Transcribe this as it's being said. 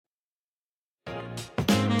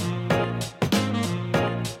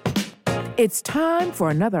It's time for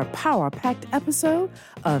another power-packed episode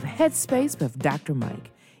of Headspace with Dr. Mike.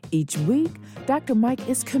 Each week, Dr. Mike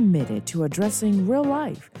is committed to addressing real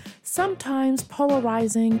life, sometimes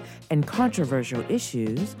polarizing and controversial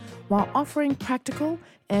issues, while offering practical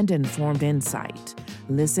and informed insight.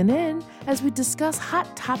 Listen in as we discuss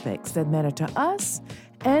hot topics that matter to us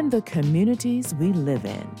and the communities we live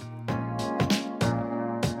in.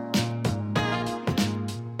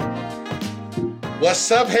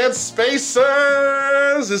 What's up,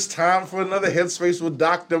 Headspacers? It's time for another Headspace with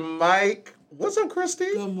Dr. Mike. What's up,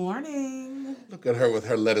 Christy? Good morning. Look at her with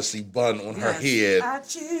her lettucey bun on her head. I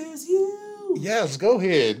choose you. Yes, go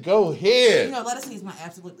ahead. Go ahead. You know, lettucey is my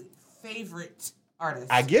absolutely favorite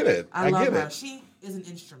artist. I get it. I love get her. it. She is an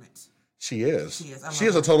instrument. She is. She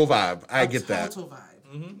is. A total vibe. I get that. Total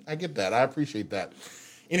vibe. Mm-hmm. I get that. I appreciate that.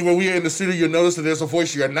 Anyway, we are in the studio. You'll notice that there's a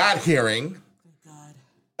voice you're not hearing. God.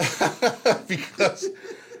 Because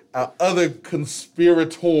our other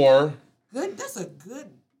conspirator. That's a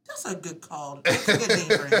good call. That's a good name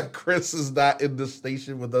for him. Chris is not in the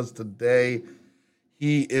station with us today.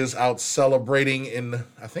 He is out celebrating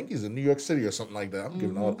I think he's in New York City or something like that.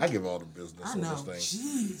 I give all the business I on know. this thing.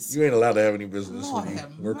 Jeez. You ain't allowed to have any business. Lord when you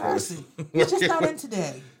have work mercy. He's just not in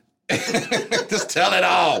today. Just tell it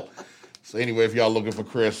all. So anyway, if y'all looking for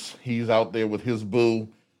Chris, he's out there with his boo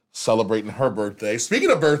celebrating her birthday.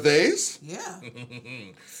 Speaking of birthdays. Yeah.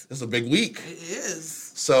 It's a big week. It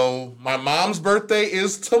is. So my mom's birthday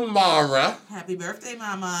is tomorrow. Happy birthday,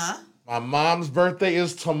 Mama. My mom's birthday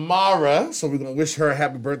is tomorrow, so we're going to wish her a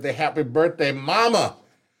happy birthday. Happy birthday, Mama.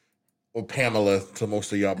 Or Pamela to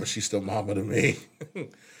most of y'all, but she's still Mama to me.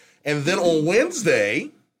 And then on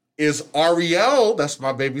Wednesday is Ariel, that's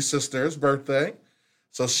my baby sister's birthday.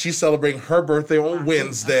 So she's celebrating her birthday on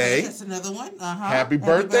Wednesday. Okay, that's another one. Happy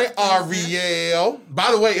birthday, Ariel.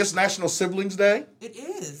 By the way, it's National Siblings Day. It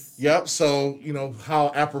is. Yep, so,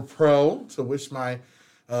 how apropos to wish my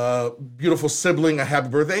beautiful sibling a happy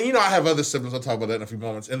birthday. And, I have other siblings. I'll talk about that in a few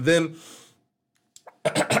moments. And then...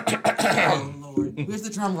 Oh, Lord. Where's the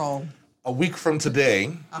drum roll? A week from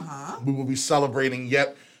today, we will be celebrating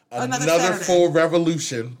yet another full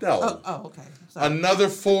revolution. No. Oh, okay. Sorry. Another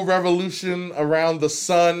full revolution around the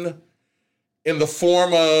sun in the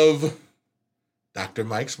form of Dr.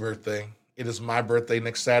 Mike's birthday. It is my birthday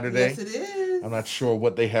next Saturday. Yes, it is. I'm not sure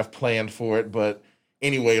what they have planned for it, but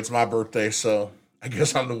anyway, it's my birthday, so I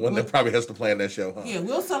guess I'm the one that probably has to plan that show, huh? Yeah,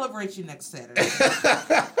 we'll celebrate you next Saturday.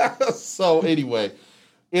 So anyway,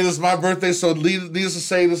 it is my birthday, so needless to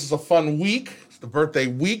say, this is a fun week. It's the birthday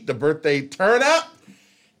week, the birthday turn up.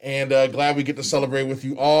 And glad we get to celebrate with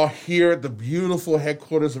you all here at the beautiful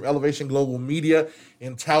headquarters of Elevation Global Media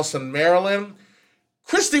in Towson, Maryland.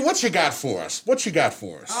 Christy, what you got for us?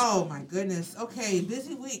 Oh, my goodness. Okay,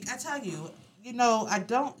 busy week. I tell you,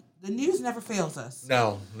 the news never fails us.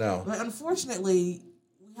 No. But unfortunately,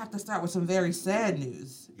 we have to start with some very sad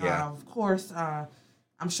news. Yeah. Of course,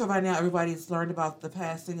 I'm sure by now everybody's learned about the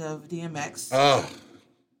passing of DMX. Oh,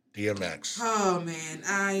 DMX. Oh,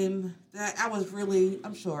 man.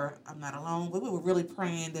 I'm sure I'm not alone, but we were really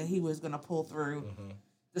praying that he was going to pull through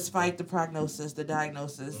despite the prognosis, the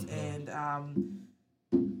diagnosis, and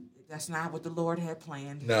that's not what the Lord had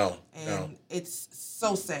planned. No. It's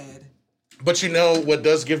so sad. But what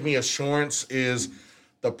does give me assurance is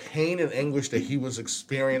the pain and anguish that he was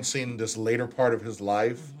experiencing this later part of his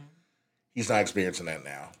life. He's not experiencing that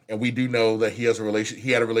now. And we do know that he had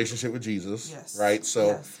a relationship with Jesus, yes. Right? So,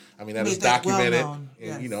 yes. That is documented. Well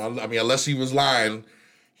yes. And, unless he was lying,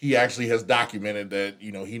 he actually has documented that,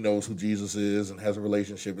 he knows who Jesus is and has a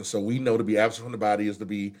relationship. And so we know to be absent from the body is to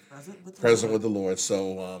be present with the Lord.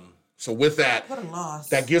 So with that, what a loss.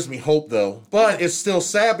 That gives me hope, though. But it's still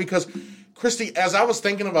sad because, Christy, as I was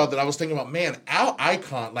thinking about that, I was thinking about, man, our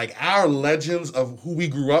icon, like our legends of who we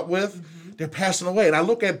grew up with, they're passing away. And I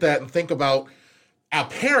look at that and think about our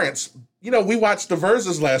parents. We watched the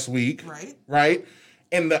Verses last week. Right?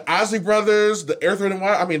 And the Ozzy Brothers, the Earth, Wind &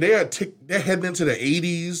 Fire, they're heading into the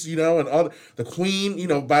 80s, and all the Queen,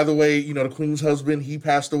 by the way, the Queen's husband, he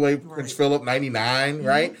passed away, Prince Philip, 99,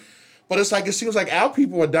 right? But it's like, it seems like our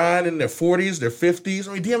people are dying in their 40s, their 50s.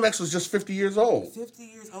 DMX was just 50 years old. 50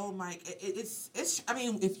 years old, Mike. It's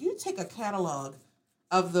if you take a catalog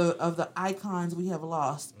of the icons we have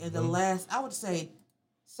lost in the last, I would say,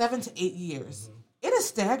 7 to 8 years, it is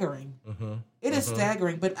staggering. It is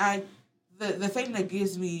staggering. But the thing that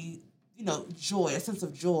gives me, joy, a sense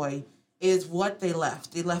of joy, is what they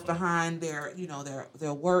left. They left behind their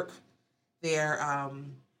work, their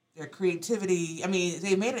creativity.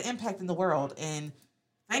 They made an impact in the world, and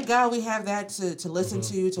thank God we have that to listen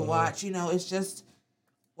to watch. It's just,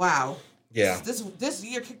 wow. Yeah. This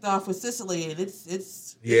year kicked off with Sicily, and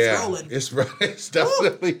it's rolling. It's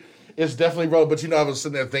definitely rolling. But I was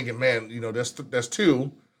sitting there thinking, man, that's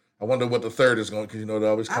two. I wonder what the third is going, because they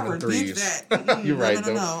always come in threes. That. You're right.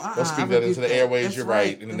 No. Don't speak that into the airways. That's You're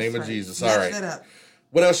right. In the name of Jesus. All right. That up.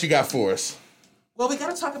 What else you got for us? Well, we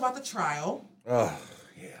got to talk about the trial. Oh,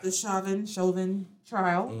 yeah. The Chauvin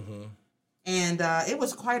trial. Mm-hmm. And it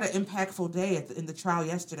was quite an impactful day in the trial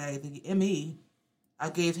yesterday. The ME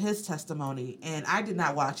gave his testimony, and I did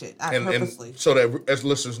not watch it. Purposely. And so that as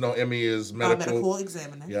listeners know, ME is medical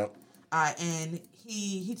examiner. Yep. And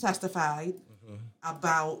he testified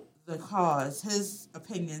about the cause, his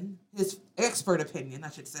expert opinion,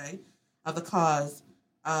 I should say, of the cause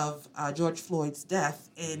of George Floyd's death,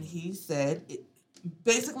 and he said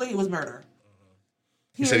basically it was murder.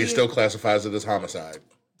 He said he still classifies it as homicide.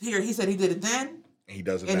 Here, he said he did it then, and he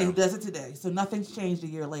does it and now. he does it today. So nothing's changed a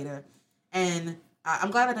year later, and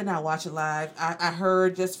I'm glad I did not watch it live. I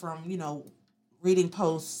heard just from reading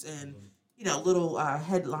posts and little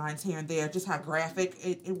headlines here and there, just how graphic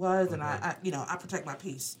it was, and I protect my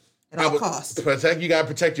peace at all costs. You gotta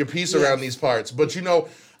protect your peace around these parts. But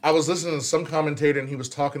I was listening to some commentator, and he was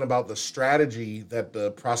talking about the strategy that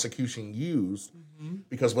the prosecution used,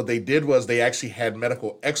 because what they did was they actually had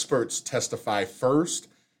medical experts testify first,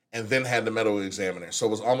 and then had the medical examiner. So it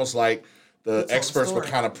was almost like the experts were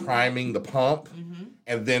kind of priming the pump,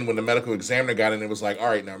 and then when the medical examiner got in, it was like, all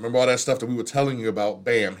right, now remember all that stuff that we were telling you about?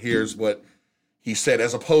 Bam, here's what he said.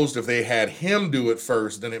 As opposed to if they had him do it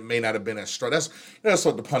first, then it may not have been as strong. That's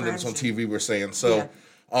what the pundits on TV were saying. So,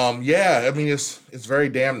 I mean, it's very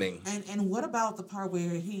damning. And what about the part where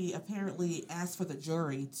he apparently asked for the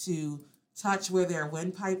jury to touch where their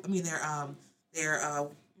windpipe? I mean, your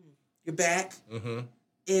back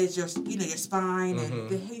is your spine,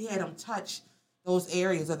 and he had them touch those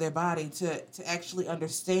areas of their body to actually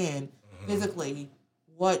understand physically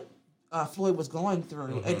what Floyd was going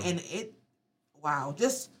through, and it. Wow,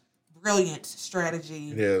 just brilliant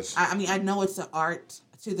strategy. It is. I mean, I know it's an art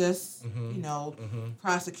to this,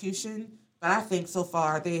 prosecution, but I think so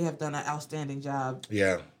far they have done an outstanding job.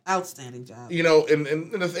 Yeah. Outstanding job.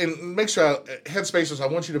 And make sure, Headspacers, I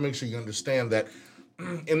want you to make sure you understand that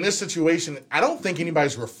in this situation, I don't think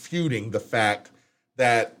anybody's refuting the fact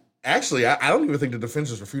that, actually, I don't even think the defense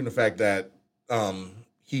is refuting the fact that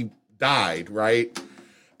he died, right?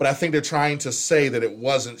 But I think they're trying to say that it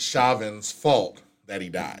wasn't Chauvin's fault that he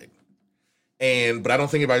died. But I don't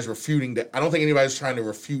think anybody's refuting that. I don't think anybody's trying to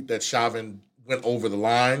refute that Chauvin went over the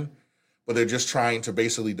line, but they're just trying to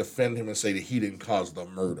basically defend him and say that he didn't cause the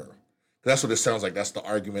murder. That's what it sounds like. That's the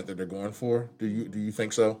argument that they're going for. Do you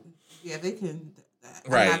think so? Yeah, they can.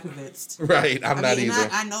 Right. I'm not convinced. Right. I'm not either.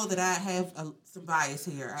 I know that I have some bias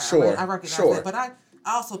here. Sure. I recognize that. But I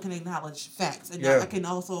also can acknowledge facts. And I can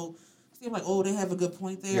also seem like, they have a good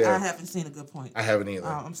point there. Yeah. I haven't seen a good point. I haven't either.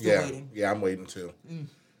 I'm still waiting. Yeah, I'm waiting too.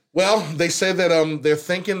 Well, they said that they're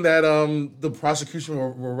thinking that the prosecution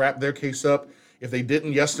will wrap their case up. If they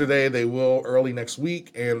didn't yesterday, they will early next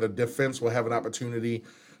week, and the defense will have an opportunity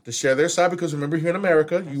to share their side, because remember, here in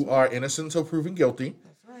America, you are innocent until proven guilty.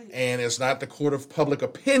 That's right. And it's not the court of public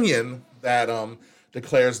opinion that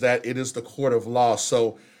declares that. It is the court of law.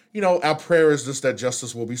 So, our prayer is just that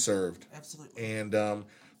justice will be served. Absolutely. And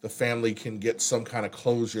the family can get some kind of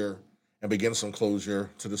closure and begin some closure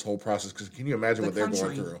to this whole process. Because can you imagine what they're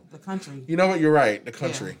going through? The country. You know what? You're right. The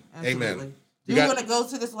country. Yeah, amen. Do you want to go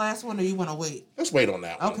to this last one, or you want to wait? Let's wait on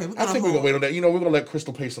that one. Okay. I think we're going to wait on that. We're going to let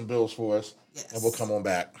Crystal pay some bills for us. Yes. And we'll come on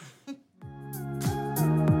back.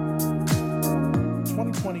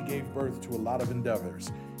 2020 gave birth to a lot of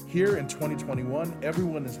endeavors. Here in 2021,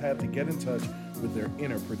 everyone has had to get in touch with their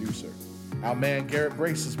inner producer. Our man Garrett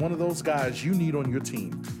Brace is one of those guys you need on your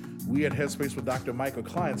team. We at Headspace with Dr. Mike are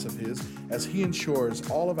clients of his, as he ensures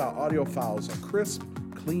all of our audio files are crisp,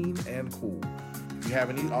 clean, and cool. If you have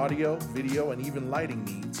any audio, video, and even lighting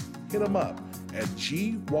needs, hit him up at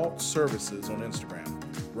G Walt Services on Instagram.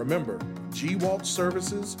 Remember, G Walt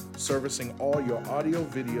Services, servicing all your audio,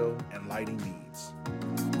 video, and lighting needs.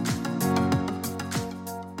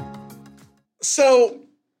 So,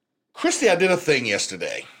 Christy, I did a thing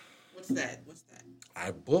yesterday. What's that?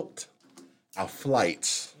 I booked our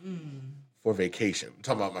flights for vacation. I'm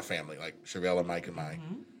talking about my family, like Chevelle and Mike and I.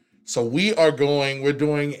 So we're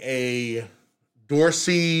doing a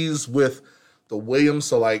Dorsey's with the Williams,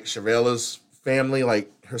 so like Chevelle's family,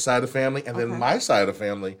 like her side of the family, and then my side of the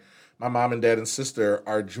family, my mom and dad and sister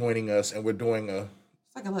are joining us, and we're doing It's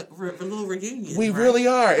like a little reunion. We really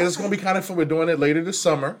are. And it's going to be kind of fun. We're doing it later this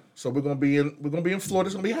summer, so we're going to be in Florida.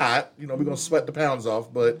 It's going to be hot. We're going to sweat the pounds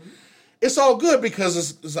off, but it's all good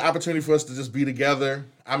because it's an opportunity for us to just be together.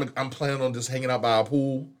 I'm planning on just hanging out by a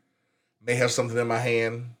pool. May have something in my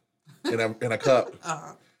hand, in a cup.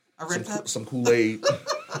 A red cup? Some Kool-Aid.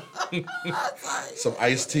 Some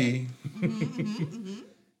iced tea.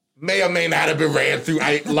 May or may not have been ran through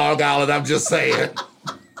Long Island. I'm just saying.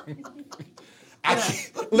 I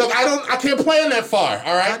can't plan that far.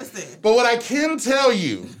 All right. I understand. But what I can tell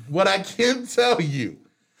you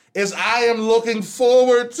is I am looking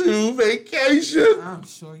forward to vacation. I'm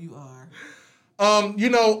sure you are.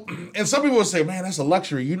 And some people will say, man, that's a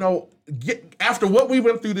luxury. After what we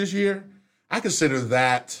went through this year, I consider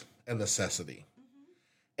that a necessity.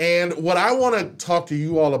 And what I want to talk to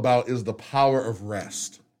you all about is the power of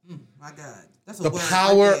rest. My God. That's a The word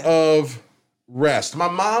power right there. of rest. My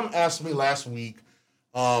mom asked me last week,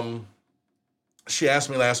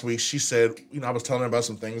 she said, I was telling her about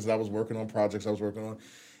some things that I was working on, projects I was working on.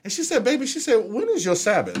 And she said, baby, when is your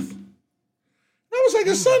Sabbath? And I was like,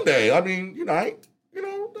 it's Sunday. I mean, I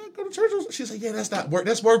go to church. She said, yeah, that's not work.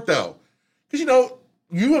 That's work though. Because,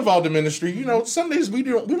 you involved in ministry, Sundays we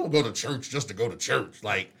don't go to church just to go to church.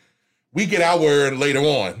 Like, we get our word later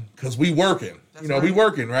on because we working. Right. We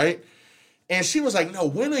working, right? And she was like, no,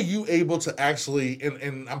 when are you able to actually,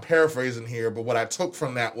 and I'm paraphrasing here, but what I took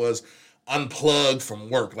from that was unplug from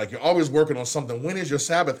work. Like, you're always working on something. When is your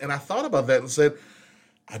Sabbath? And I thought about that and said,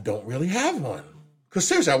 I don't really have one. Because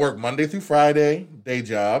seriously, I work Monday through Friday, day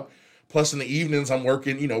job. Plus in the evenings, I'm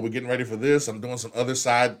working, we're getting ready for this. I'm doing some other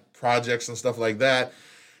side projects and stuff like that.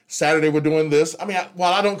 Saturday, we're doing this. I mean,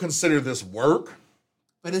 while I don't consider this work.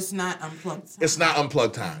 But it's not unplugged time. It's not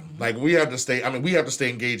unplugged time. Mm-hmm. Like, we have to stay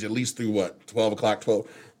engaged at least through 12 o'clock,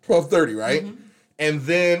 12:30, right? Mm-hmm. And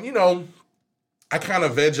then, I kind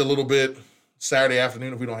of veg a little bit Saturday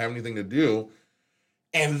afternoon if we don't have anything to do.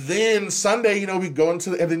 And then Sunday, we go and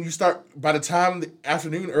then you start, by the time the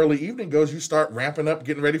afternoon, early evening goes, you start ramping up,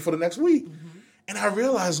 getting ready for the next week. Mm-hmm. And I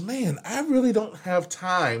realized, man, I really don't have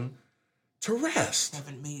time to rest. I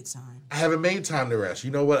haven't made time to rest.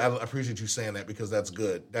 You know what? I appreciate you saying that because that's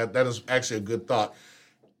good. That is actually a good thought.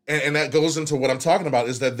 And that goes into what I'm talking about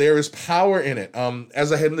is that there is power in it.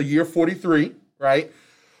 As I head into year 43, right?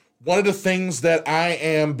 One of the things that I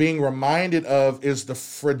am being reminded of is the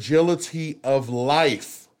fragility of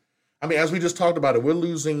life. I mean, as we just talked about it, we're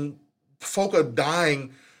losing, folk are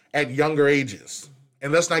dying at younger ages.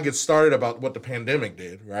 And let's not get started about what the pandemic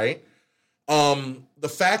did, right? The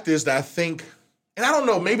fact is that I think, and I don't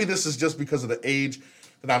know, maybe this is just because of the age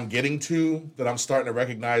that I'm getting to, that I'm starting to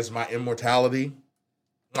recognize my mortality,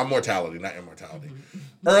 not immortality.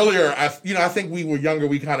 Earlier, I think we were younger,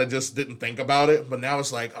 we kind of just didn't think about it, but now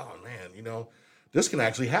it's like, oh man, this can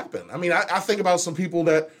actually happen. I mean, I think about some people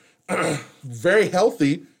that very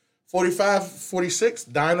healthy, 45, 46,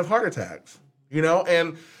 dying of heart attacks,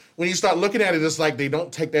 and when you start looking at it, it's like they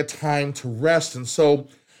don't take that time to rest. And so,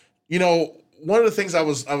 one of the things I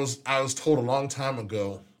was told a long time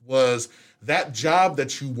ago was that job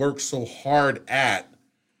that you work so hard at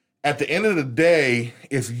the end of the day,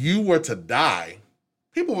 if you were to die,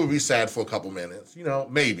 people would be sad for a couple minutes,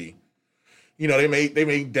 maybe. They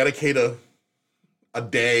may dedicate a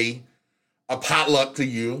day, a potluck to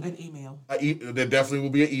you. An email. There definitely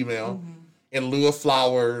will be an email. Mm-hmm. In lieu of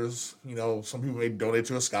flowers, some people may donate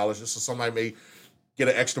to a scholarship, so somebody may get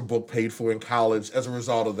an extra book paid for in college as a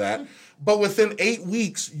result of that. But within 8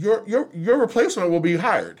 weeks, your replacement will be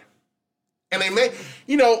hired. And they may,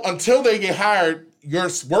 until they get hired, your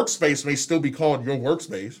workspace may still be called your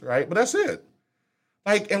workspace, right? But that's it.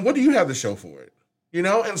 Like, and what do you have to show for it?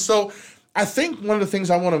 And so I think one of the things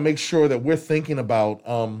I want to make sure that we're thinking about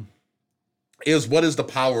is what is the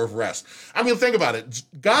power of rest. I mean, think about it.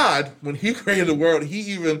 God, when he created the world, he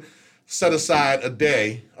even set aside a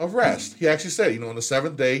day of rest. He actually said, on the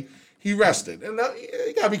seventh day, he rested. And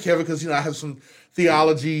you got to be careful because, I have some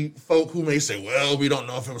theology folk who may say, well, we don't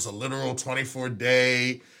know if it was a literal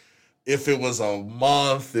 24-day, if it was a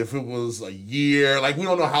month, if it was a year. Like, we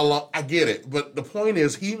don't know how long. I get it. But the point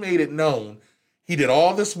is, he made it known. He did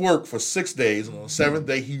all this work for 6 days, and on the seventh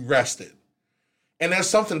day, he rested. And there's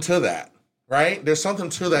something to that, right? There's something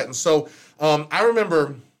to that. And so I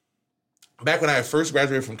remember back when I first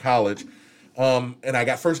graduated from college, and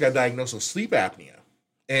I first got diagnosed with sleep apnea.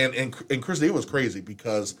 And Chris, it was crazy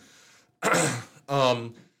because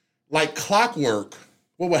like clockwork,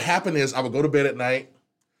 what would happen is I would go to bed at night,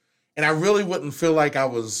 and I really wouldn't feel like I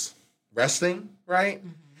was resting, right? Mm-hmm.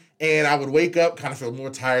 And I would wake up, kind of feel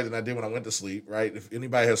more tired than I did when I went to sleep, right? If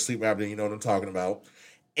anybody has sleep apnea, you know what I'm talking about.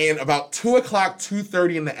 And about 2 o'clock,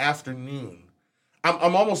 2:30 in the afternoon,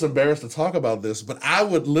 I'm almost embarrassed to talk about this, but I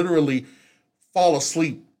would literally fall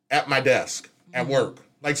asleep at my desk at work.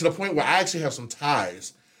 Like to the point where I actually have some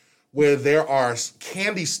ties where there are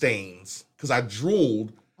candy stains because I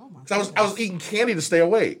drooled. Because I was eating candy to stay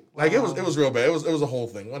awake. Like it was real bad. It was a whole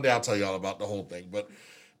thing. One day I'll tell y'all about the whole thing. But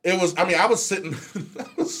it was, I mean, I was sitting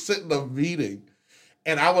in a meeting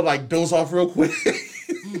and I would like doze off real quick.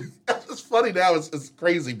 It's funny now, it's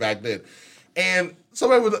crazy back then. And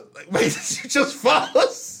somebody would like, wait, you just fall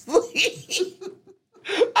asleep.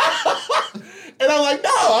 And I'm like,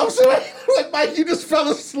 no, I'm sorry. Like, Mike, you just fell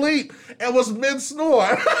asleep and was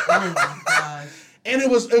mid-snore. Oh my gosh. And it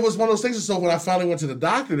was one of those things. So when I finally went to the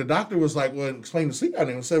doctor was like, well, explained the sleep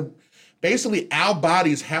apnea and said, basically our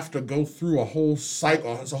bodies have to go through a whole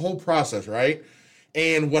cycle. It's a whole process, right?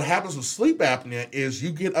 And what happens with sleep apnea is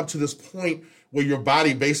you get up to this point where your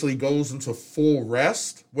body basically goes into full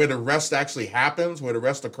rest, where the rest actually happens, where the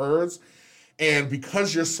rest occurs. And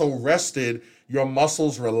because you're so rested, your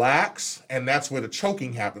muscles relax, and that's where the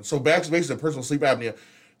choking happens. So basically, the person with sleep apnea,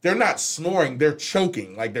 they're not snoring, they're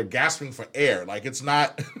choking, like they're gasping for air. Like it's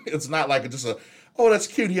not like just oh, that's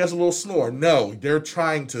cute, he has a little snore. No, they're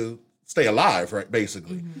trying to stay alive, right,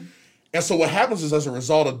 basically. Mm-hmm. And so what happens is as a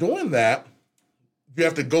result of doing that, you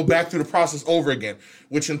have to go back through the process over again,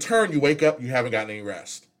 which in turn, you wake up, you haven't gotten any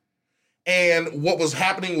rest. And what was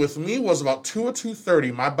happening with me was about 2 or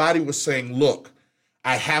 2:30, my body was saying, look,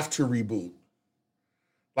 I have to reboot.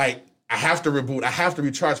 Like, I have to reboot, I have to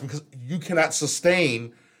recharge because you cannot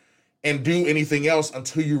sustain and do anything else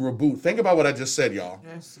until you reboot. Think about what I just said, y'all.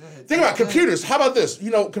 Yes, Think about computers. How about this? You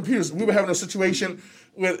know, computers, we were having a situation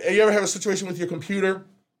with, you ever have a situation with your computer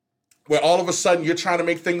where all of a sudden you're trying to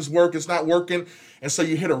make things work, it's not working, and so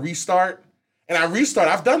you hit a restart? And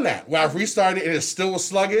I've done that, where I've restarted and it still was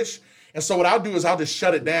sluggish. And so what I'll do is I'll just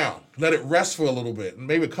shut it down, let it rest for a little bit, and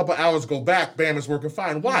maybe a couple hours go back, bam, it's working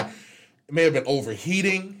fine. Why? It may have been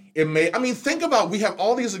overheating. Think about, we have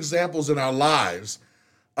all these examples in our lives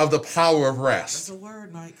of the power of rest. That's a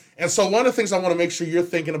word, Mike. And so one of the things I want to make sure you're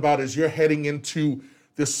thinking about is you're heading into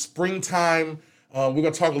this springtime. We're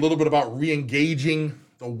going to talk a little bit about re-engaging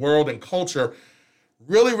the world and culture.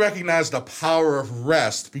 Really recognize the power of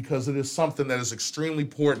rest because it is something that is extremely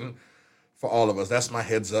important for all of us. That's my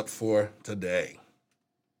heads up for today.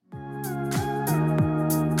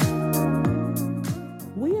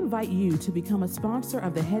 We invite you to become a sponsor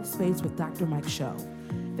of the Headspace with Dr. Mike show.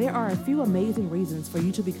 There are a few amazing reasons for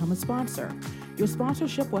you to become a sponsor. Your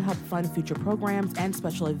sponsorship will help fund future programs and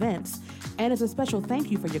special events, and as a special thank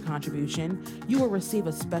you for your contribution, you will receive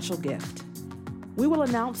a special gift. We will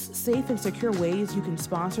announce safe and secure ways you can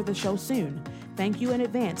sponsor the show soon. Thank you in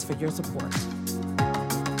advance for your support.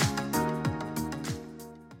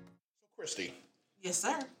 Christy. Yes,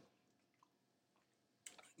 sir.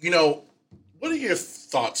 You know, what are your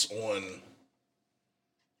thoughts on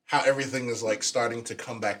how everything is like starting to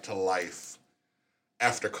come back to life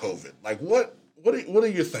after COVID? Like, what are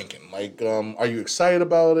you thinking? Like, are you excited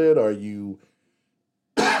about it? Are you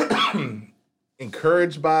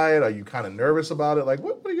encouraged by it? Are you kind of nervous about it? Like,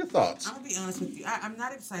 what are your thoughts? I'm gonna be honest with you. I'm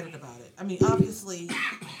not excited about it. I mean, obviously,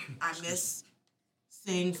 I miss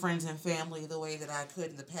seeing friends and family the way that I could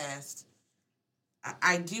in the past.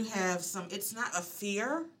 I do have some. It's not a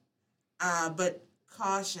fear, but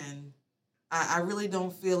caution. I really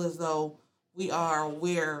don't feel as though we are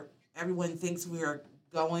where everyone thinks we are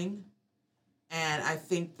going. And I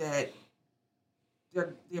think that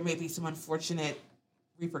there may be some unfortunate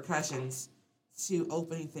repercussions to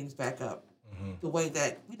opening things back up the way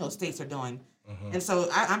that, states are doing. And so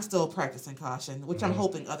I'm still practicing caution, which I'm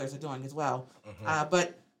hoping others are doing as well.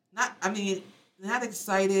 But not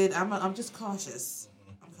excited. I'm just cautious.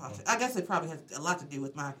 I'm cautious. I guess it probably has a lot to do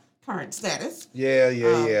with my current status.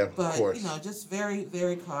 Yeah. But, of course. just very,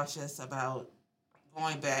 very cautious about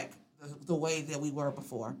going back the way that we were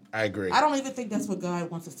before. I agree. I don't even think that's what God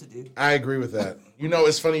wants us to do. I agree with that.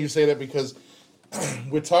 It's funny you say that because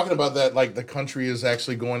we're talking about that, like the country is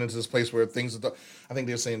actually going into this place where things are, I think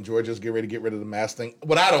they're saying Georgia's get ready to get rid of the mask thing.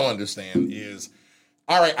 What I don't understand is,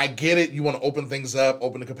 all right, I get it. You want to open things up,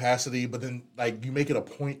 open the capacity, but then like you make it a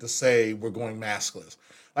point to say we're going maskless.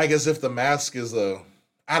 Like as if the mask is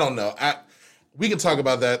I don't know. We can talk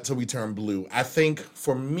about that till we turn blue. I think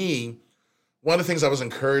for me, one of the things I was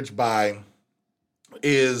encouraged by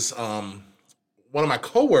is one of my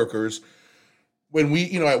coworkers, when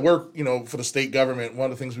we, at work, for the state government,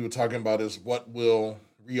 one of the things we were talking about is what will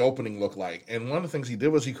reopening look like. And one of the things he did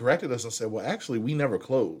was he corrected us and said, well, actually, we never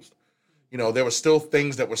closed. There were still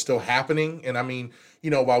things that were still happening. And I mean,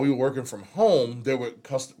 while we were working from home, there were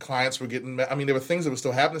clients were getting, there were things that were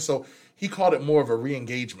still happening. So he called it more of a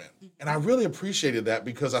re-engagement. And I really appreciated that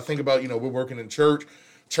because I think about, we're working in church.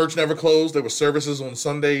 Church never closed. There were services on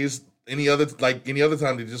Sundays, any other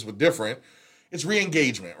time they just were different. It's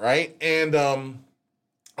re-engagement, right? And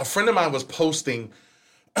a friend of mine was posting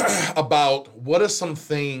about what are some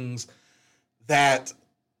things that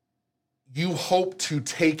you hope to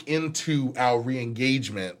take into our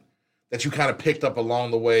re-engagement that you kind of picked up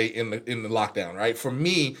along the way in the lockdown, right? For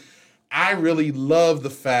me, I really love the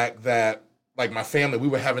fact that, like, my family, we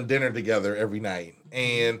were having dinner together every night,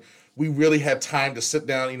 and we really had time to sit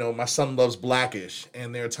down. You know, my son loves Blackish,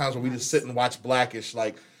 and there are times where we just sit and watch Blackish.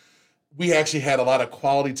 Like, we actually had a lot of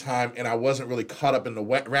quality time, and I wasn't really caught up in the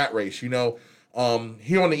rat race. You know,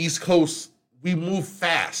 here on the East Coast, we move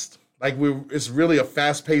fast. Like, it's really a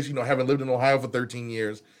fast pace. You know, having lived in Ohio for 13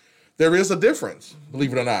 years, there is a difference,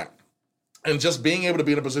 believe it or not. And just being able to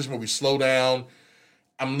be in a position where we slow down,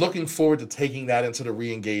 I'm looking forward to taking that into the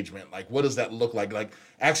re-engagement. Like, what does that look like? Like,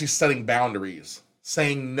 actually setting boundaries,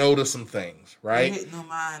 saying no to some things, right? You're hitting on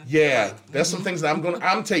mine. Yeah, Like, that's some things that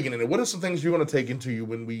I'm taking in it. What are some things you're going to take into you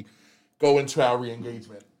when we go into our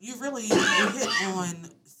re-engagement? You hit on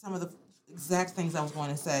some of the exact things I was going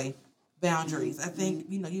to say. Boundaries. I think,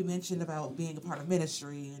 you mentioned about being a part of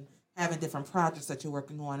ministry and having different projects that you're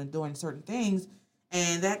working on and doing certain things,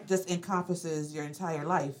 and that just encompasses your entire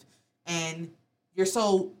life. And you're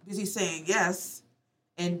so busy saying yes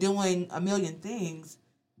and doing a million things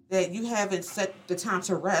that you haven't set the time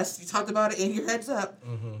to rest. You talked about it in your Heads Up,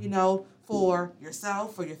 for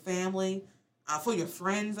yourself, for your family, for your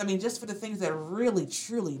friends. I mean, just for the things that really,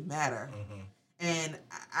 truly matter. And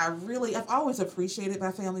I've always appreciated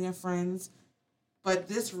my family and friends, but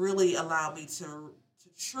this really allowed me to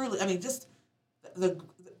truly,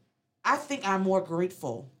 I think I'm more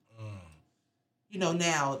grateful,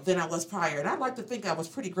 now than I was prior. And I'd like to think I was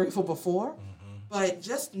pretty grateful before, but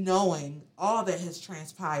just knowing all that has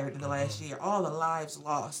transpired in the last year, all the lives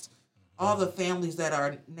lost, all the families that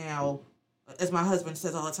are now, as my husband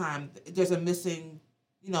says all the time, there's a missing,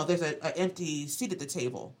 there's an empty seat at the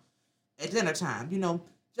table at dinner time,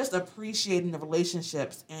 just appreciating the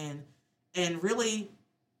relationships and really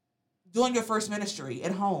doing your first ministry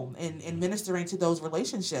at home and ministering to those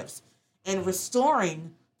relationships and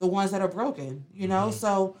restoring the ones that are broken,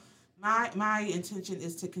 So my intention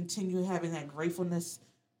is to continue having that gratefulness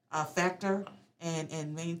factor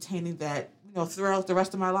and maintaining that, throughout the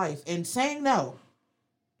rest of my life and saying no.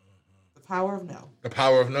 The power of no. The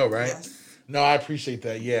power of no, right? Yes. No, I appreciate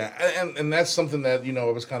that. Yeah. And that's something that, I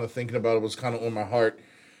was kind of thinking about. It was kind of on my heart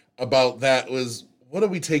about that was, what are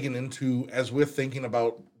we taking into as we're thinking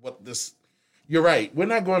about what this, you're right. We're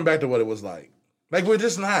not going back to what it was like. Like, we're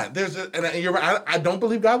just not. And you're right. I don't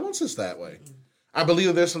believe God wants us that way. I believe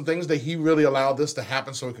that there's some things that he really allowed this to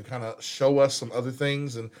happen so it could kind of show us some other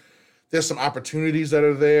things. And there's some opportunities that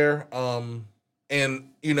are there. I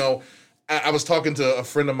was talking to a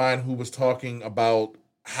friend of mine who was talking about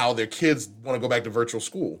how their kids want to go back to virtual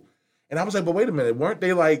school. And I was like, but wait a minute, weren't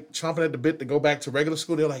they like chomping at the bit to go back to regular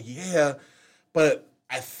school? They're like, yeah. But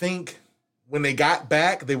I think when they got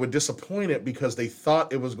back, they were disappointed because they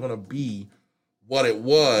thought it was going to be what it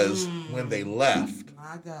was when they left.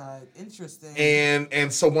 My God, interesting.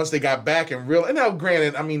 And so once they got back and now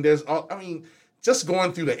granted, just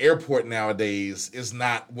going through the airport nowadays is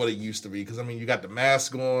not what it used to be. Because, you got the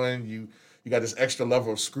mask on, you got this extra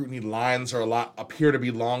level of scrutiny. Lines appear to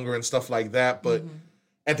be longer and stuff like that. But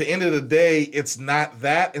at the end of the day, it's not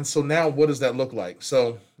that. And so now what does that look like?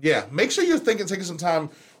 So, yeah, make sure you're taking some time,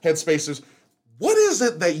 Headspacers. What is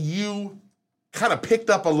it that you kind of picked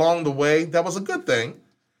up along the way that was a good thing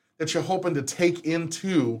that you're hoping to take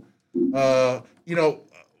into, what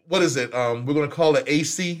is it? We're going to call it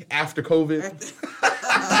AC, after COVID.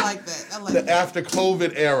 I like that. The after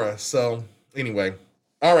COVID era. So, anyway.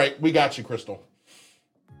 All right, we got you, Crystal.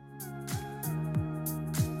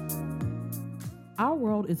 Our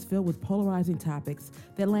world is filled with polarizing topics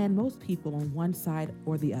that land most people on one side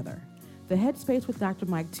or the other. The Headspace with Dr.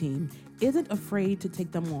 Mike team isn't afraid to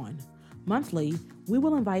take them on. Monthly, we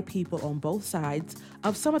will invite people on both sides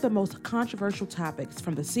of some of the most controversial topics,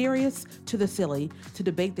 from the serious to the silly, to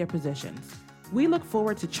debate their positions. We look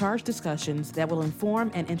forward to charged discussions that will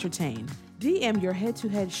inform and entertain. DM your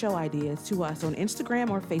head-to-head show ideas to us on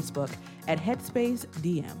Instagram or Facebook at Headspace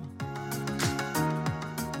DM.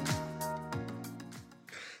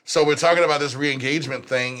 So we're talking about this re-engagement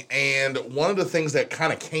thing, and one of the things that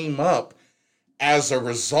kind of came up as a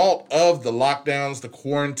result of the lockdowns, the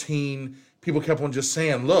quarantine, people kept on just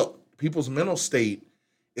saying, look, people's mental state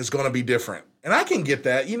is going to be different. And I can get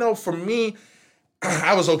that. For me,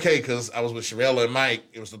 I was okay because I was with Shavella and Mike.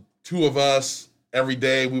 It was the two of us every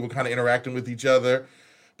day. We were kind of interacting with each other.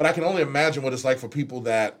 But I can only imagine what it's like for people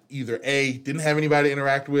that either A, didn't have anybody to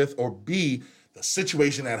interact with, or B, the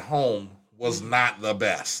situation at home was not the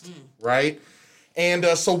best, right? And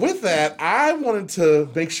so with that, I wanted to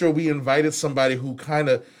make sure we invited somebody who kind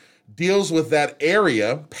of deals with that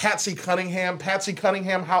area, Patsy Cunningham. Patsy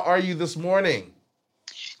Cunningham, how are you this morning?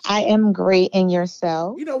 I am great, and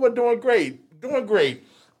yourself? You know what, doing great, doing great.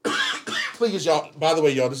 Please, y'all, by the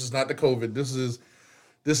way, y'all, this is not the COVID.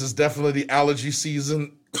 This is definitely the allergy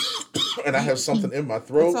season, and I have something in my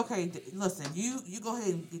throat. It's okay. Listen, you go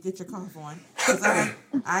ahead and get your cough on. Because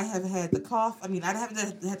I have had the cough. I mean, I haven't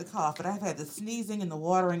had the cough, but I've had the sneezing and the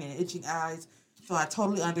watering and itching eyes. So I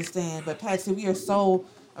totally understand. But Patsy, we are so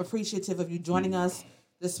appreciative of you joining us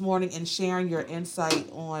this morning and sharing your insight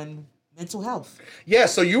on mental health. Yeah,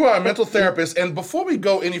 so you are a mental therapist. And before we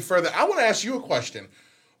go any further, I want to ask you a question.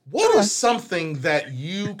 What is something that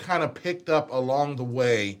you kind of picked up along the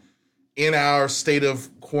way in our state of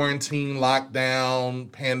quarantine,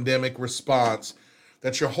 lockdown, pandemic response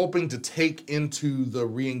that you're hoping to take into the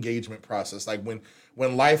re-engagement process? Like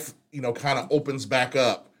when life, kind of opens back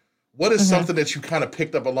up, what is something that you kind of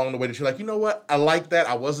picked up along the way that you're like, you know what? I like that.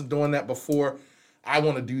 I wasn't doing that before. I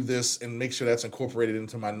want to do this and make sure that's incorporated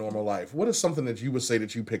into my normal life. What is something that you would say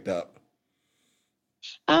that you picked up?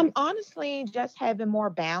 Honestly, just having more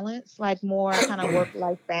balance, like more kind of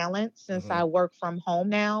work-life balance since I work from home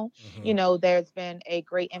now. There's been a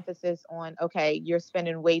great emphasis on, okay, you're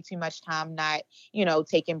spending way too much time not,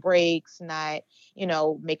 taking breaks, not,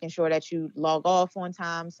 making sure that you log off on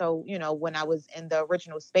time. So, when I was in the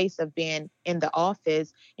original space of being in the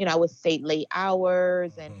office, I would stay late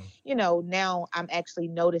hours. And, now I'm actually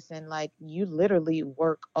noticing like you literally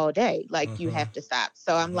work all day, like you have to stop.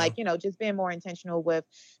 So I'm like, just being more intentional with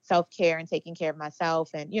self-care and taking care of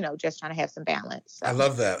myself and, just trying to have some balance. So. I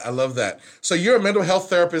love that. So you're a mental health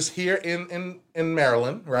therapist here in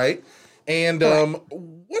Maryland, right? And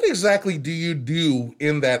what exactly do you do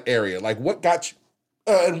in that area? Like what got you,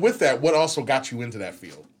 and with that, what also got you into that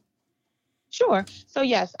field? Sure. So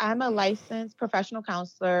yes, I'm a licensed professional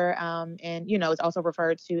counselor, and it's also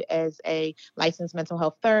referred to as a licensed mental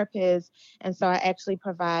health therapist. And so I actually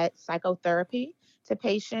provide psychotherapy to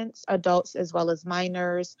patients, adults as well as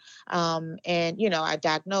minors. And I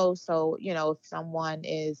diagnose. So if someone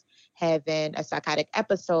is having a psychotic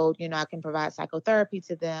episode, I can provide psychotherapy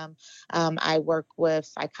to them. I work with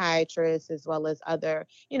psychiatrists as well as other,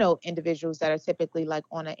 individuals that are typically like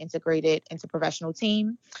on an integrated interprofessional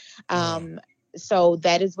team. So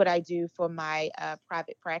that is what I do for my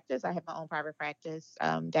private practice. I have my own private practice,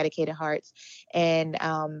 Dedicated Hearts. And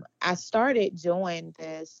I started doing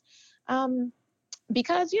this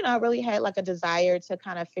because, I really had like a desire to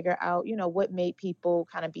kind of figure out, what made people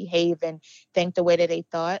kind of behave and think the way that they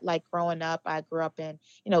thought. Like growing up, I grew up in,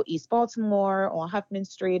 East Baltimore on Huffman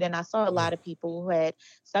Street. And I saw a lot of people who had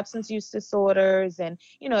substance use disorders and,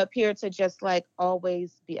 appeared to just like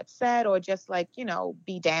always be upset or just like,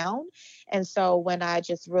 be down. And so when I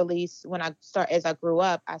as I grew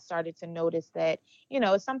up, I started to notice that,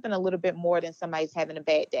 it's something a little bit more than somebody's having a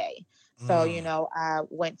bad day. So, I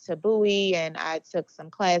went to Bowie and I took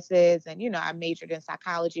some classes and, I majored in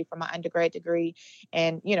psychology for my undergrad degree.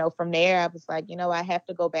 And, from there, I was like, I have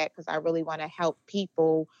to go back because I really want to help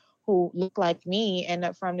people who look like me and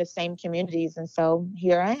are from the same communities. And so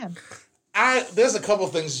here I am. There's a couple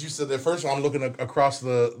of things you said there. First of all, I'm looking across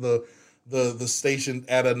the station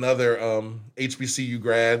at another HBCU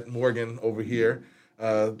grad, Morgan, over here.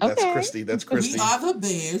 That's Christy. We are the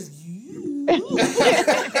Bears.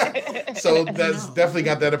 So that's definitely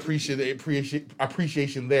got that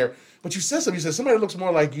appreciation there. But you said something. You said somebody looks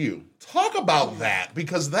more like you. Talk about that,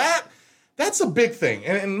 because that's a big thing.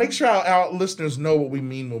 And make sure our listeners know what we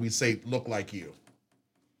mean when we say look like you.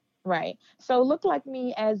 Right. So look like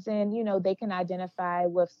me as in, they can identify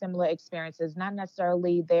with similar experiences, not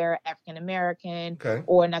necessarily they're African American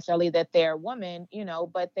or necessarily that they're woman,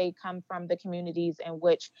 but they come from the communities in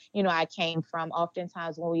which, I came from.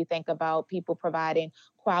 Oftentimes when we think about people providing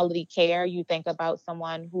quality care, you think about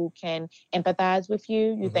someone who can empathize with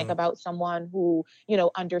you. You think about someone who,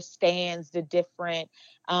 understands the different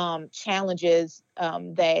challenges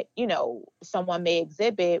that, someone may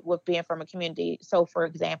exhibit with being from a community. So, for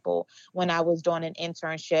example, when I was doing an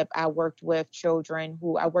internship, I worked with children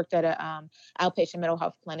I worked at a outpatient mental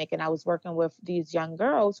health clinic, and I was working with these young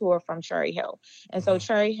girls who are from Cherry Hill. And so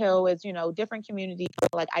Cherry Hill is, different communities,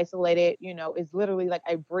 like isolated, is literally like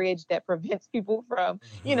a bridge that prevents people from,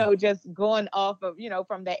 just going off of,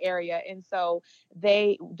 from that area. And so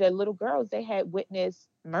the little girls, they had witnessed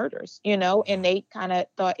murders, and they kind of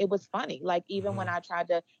thought it was funny. Like even when I tried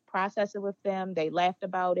to process it with them, they laughed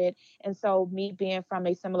about it. And so me being from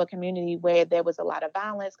a similar community where there was a lot of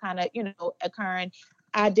violence kind of, occurring,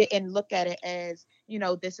 I didn't look at it as,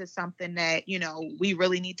 this is something that, we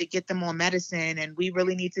really need to get them on medicine and we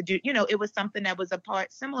really need to do, it was something that was a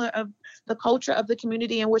part similar of the culture of the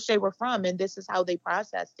community in which they were from. And this is how they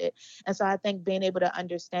processed it. And so I think being able to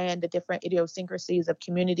understand the different idiosyncrasies of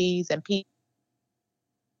communities and people.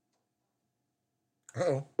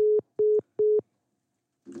 Uh-oh.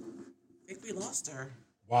 I think we lost her.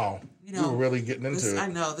 Wow. We were really getting into it. I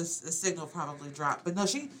know the signal probably dropped, but no,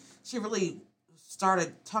 she really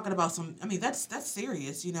started talking about that's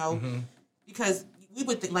serious, because we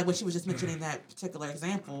would think, like when she was just mentioning that particular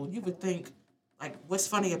example, you would think, like, what's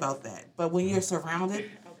funny about that? But when you're surrounded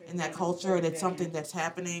in that culture and it's something that's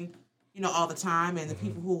happening, all the time, and the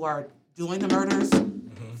people who are doing the murders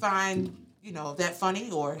find, that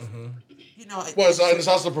funny or, Well, it's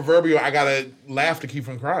also proverbial, I gotta laugh to keep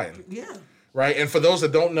from crying. Yeah. Right? And for those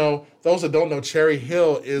that don't know, Cherry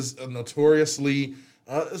Hill is a notoriously,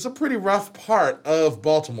 it's a pretty rough part of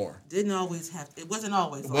Baltimore. It wasn't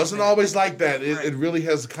always. It wasn't always like that. Right. It really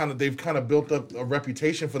has they've kind of built up a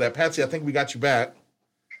reputation for that. Patsy, I think we got you back.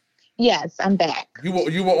 Yes, I'm back. You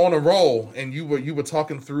were on a roll, and you were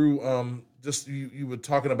talking through you were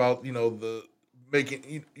talking about the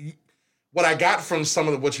making. What I got from some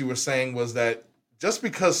of what you were saying was that just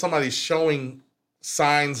because somebody's showing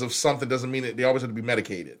signs of something doesn't mean that they always have to be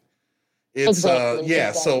medicated. It's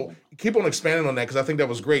exactly. So keep on expanding on that, because I think that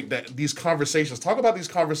was great. That these conversations, talk about these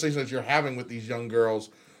conversations that you're having with these young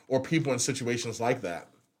girls or people in situations like that.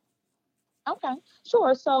 Okay,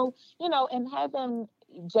 sure. So, in having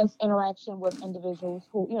just interaction with individuals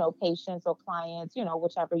who, patients or clients,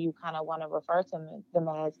 whichever you kind of want to refer to them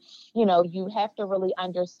as, you have to really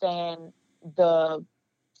understand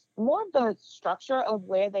more of the structure of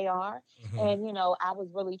where they are. And, I was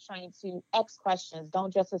really trying to ask questions.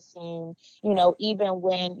 Don't just assume, even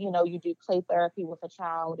when, you do play therapy with a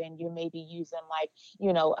child and you're maybe using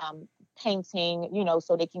painting,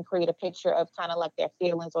 so they can create a picture of kind of like their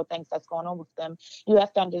feelings or things that's going on with them. You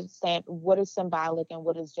have to understand what is symbolic and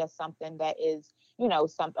what is just something that is,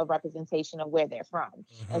 a representation of where they're from.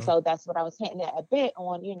 And so that's what I was hinting at a bit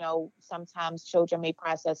on, sometimes children may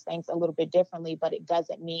process things a little bit differently, but it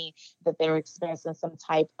doesn't mean that they're experiencing some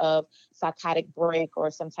type of psychotic break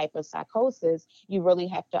or some type of psychosis. You really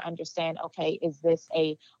have to understand, okay, is this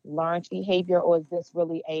a learned behavior or is this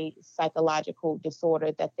really a psychological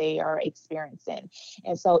disorder that they are experiencing?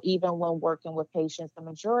 And so even when working with patients, the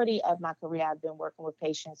majority of my career, I've been working with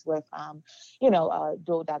patients with,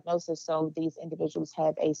 dual diagnosis. So these individuals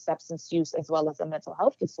have a substance use as well as a mental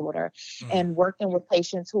health disorder, and working with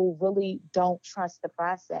patients who really don't trust the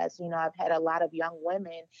process. I've had a lot of young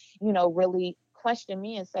women, really question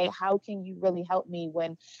me and say, how can you really help me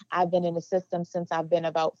when I've been in the system since I've been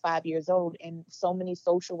about 5 years old, and so many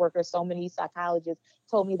social workers, so many psychologists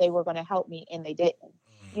told me they were going to help me and they didn't.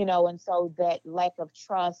 And so that lack of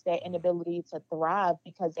trust, that inability to thrive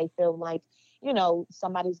because they feel like,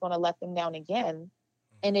 somebody's going to let them down again.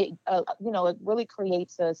 And it, it really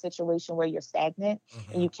creates a situation where you're stagnant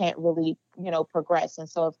and you can't really, progress. And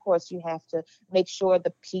so, of course, you have to make sure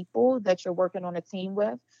the people that you're working on a team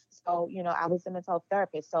with. So, I was a mental health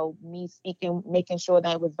therapist. So making sure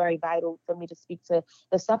that it was very vital for me to speak to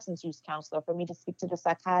the substance use counselor, for me to speak to the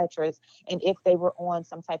psychiatrist. And if they were on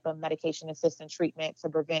some type of medication assisted treatment to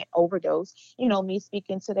prevent overdose, me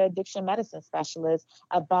speaking to the addiction medicine specialist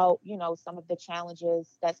about, some of the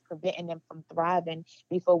challenges that's preventing them from thriving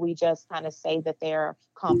before we just kind of say that they're a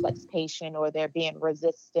complex patient or they're being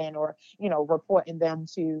resistant or, reporting them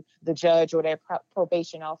to the judge or their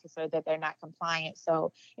probation officer that they're not compliant.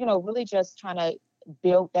 So, really just trying to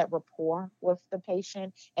build that rapport with the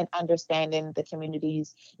patient and understanding the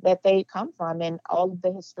communities that they come from and all of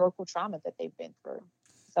the historical trauma that they've been through.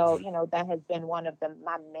 So, that has been one of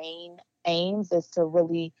my main aims, is to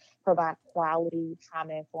really provide quality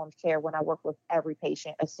trauma-informed care when I work with every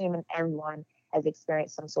patient, assuming everyone has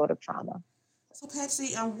experienced some sort of trauma. So,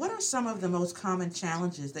 Patsy, what are some of the most common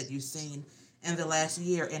challenges that you've seen in the last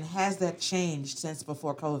year, and has that changed since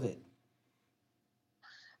before COVID?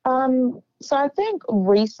 So I think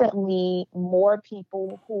recently more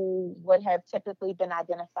people who would have typically been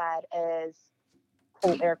identified as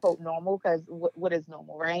quote, air quote, normal, because what is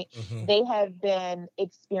normal, right? They have been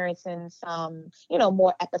experiencing some,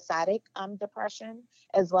 more episodic depression,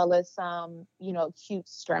 as well as some, acute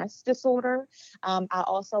stress disorder. I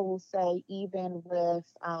also will say, even with,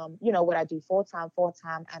 what I do full-time,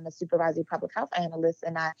 I'm a supervisory public health analyst,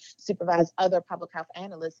 and I supervise other public health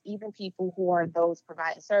analysts. Even people who are those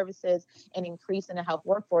providing services and increasing the health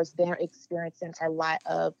workforce, they're experiencing a lot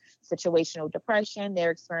of situational depression.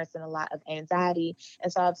 They're experiencing a lot of anxiety.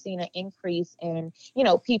 And so I've seen an increase in,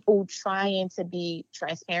 people trying to be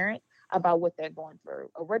transparent about what they're going through.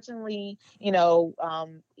 Originally,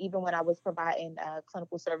 even when I was providing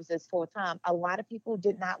clinical services full time, a lot of people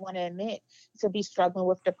did not want to admit to be struggling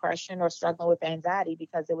with depression or struggling with anxiety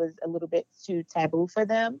because it was a little bit too taboo for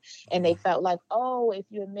them. And they felt like, oh, if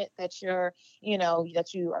you admit that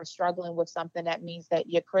that you are struggling with something, that means that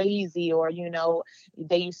you're crazy, or,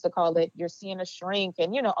 they used to call it, you're seeing a shrink,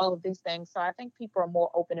 and, all of these things. So I think people are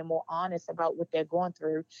more open and more honest about what they're going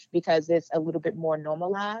through because it's a little bit more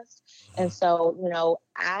normalized. And so,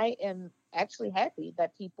 I am actually happy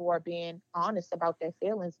that people are being honest about their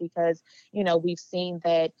feelings because, we've seen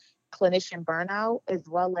that clinician burnout, as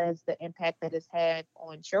well as the impact that it's had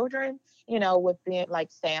on children, with being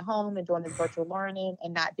like staying home and doing this virtual learning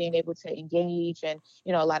and not being able to engage and,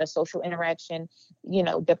 a lot of social interaction,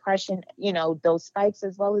 depression, those spikes,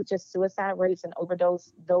 as well as just suicide rates and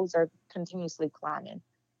overdose, those are continuously climbing.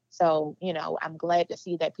 So, I'm glad to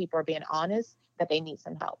see that people are being honest that they need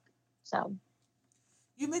some help. So,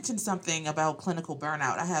 you mentioned something about clinical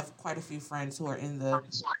burnout. I have quite a few friends who are in the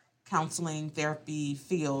counseling therapy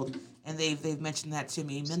field, and they've mentioned that to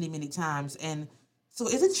me many times. And so,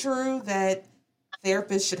 is it true that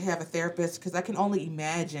therapists should have a therapist? Because I can only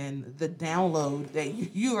imagine the download that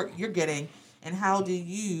you're getting, and how do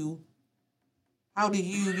you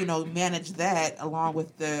manage that along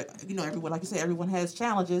with the everyone, like you say, everyone has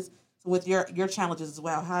challenges. So with your challenges as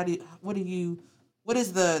well, what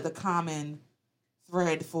is the common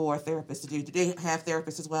thread for therapists to do? Do they have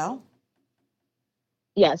therapists as well?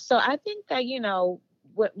 yeah. So I think that,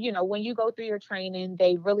 when you go through your training,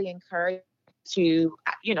 they really encourage to,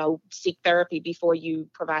 seek therapy before you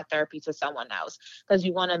provide therapy to someone else, because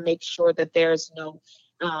you want to make sure that there's no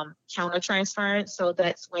counter transference. So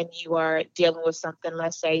that's when you are dealing with something,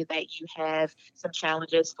 let's say that you have some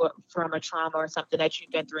challenges from a trauma or something that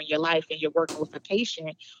you've been through in your life, and you're working with a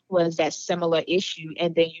patient who has that similar issue,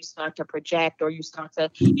 and then you start to project, or you start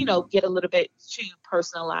to, get a little bit too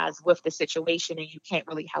personalized with the situation, and you can't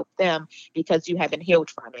really help them because you haven't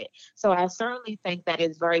healed from it. So I certainly think that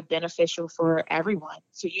it's very beneficial for everyone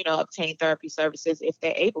to, obtain therapy services if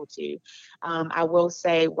they're able to. I will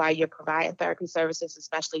say, while you're providing therapy services,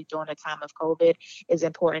 especially during the time of COVID, it's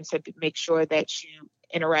important to make sure that you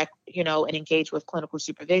interact, and engage with clinical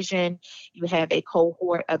supervision. You have a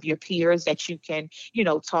cohort of your peers that you can,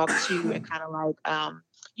 talk to and kind of like,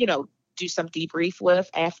 do some debrief with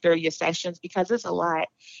after your sessions, because it's a lot.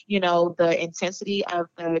 The intensity of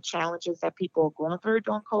the challenges that people are going through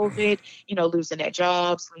during COVID, losing their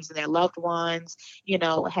jobs, losing their loved ones,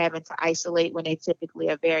 having to isolate when they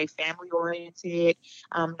typically are very family oriented,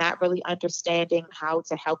 not really understanding how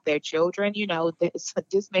to help their children.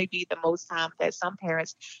 This may be the most time that some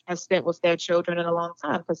parents have spent with their children in a long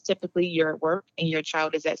time, because typically you're at work and your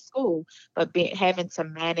child is at school, but having to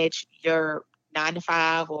manage your 9 to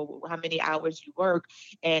 5 or how many hours you work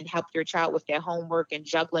and help your child with their homework and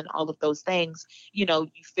juggling all of those things, you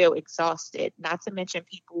feel exhausted. Not to mention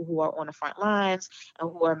people who are on the front lines and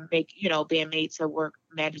who are being made to work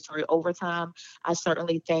mandatory overtime. I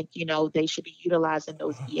certainly think, they should be utilizing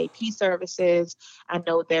those EAP services. I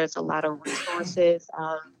know there's a lot of resources.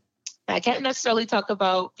 I can't necessarily talk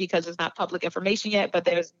about because it's not public information yet, but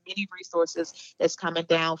there's many resources that's coming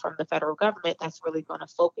down from the federal government that's really going to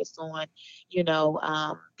focus on,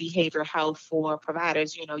 behavioral health for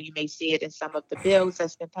providers. You may see it in some of the bills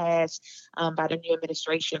that's been passed by the new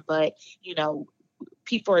administration, but,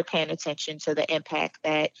 people are paying attention to the impact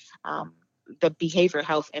that the behavioral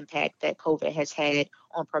health impact that COVID has had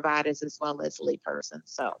on providers as well as laypersons.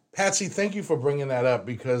 So, Patsy, thank you for bringing that up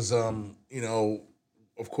because,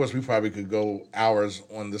 of course, we probably could go hours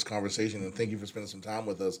on this conversation, and thank you for spending some time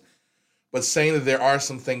with us. But saying that there are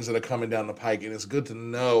some things that are coming down the pike, and it's good to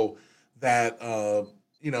know that,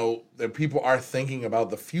 that people are thinking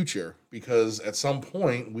about the future, because at some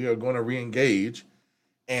point we are going to re-engage,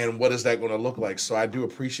 and what is that going to look like? So I do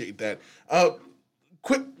appreciate that.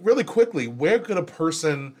 Really quickly, where could a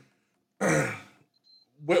person,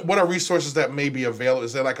 what are resources that may be available?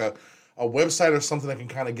 Is there like a website or something that can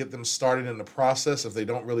kind of get them started in the process if they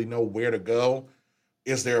don't really know where to go?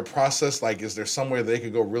 Is there a process, like, is there somewhere they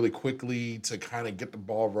could go really quickly to kind of get the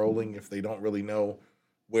ball rolling if they don't really know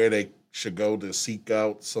where they should go to seek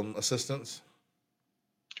out some assistance?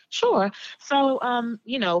 Sure. So,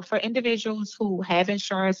 for individuals who have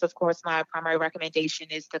insurance, of course, my primary recommendation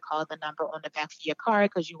is to call the number on the back of your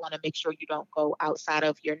card because you want to make sure you don't go outside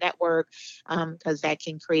of your network because that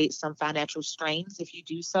can create some financial strains if you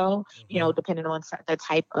do so, depending on the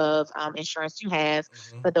type of insurance you have.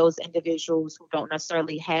 For those individuals who don't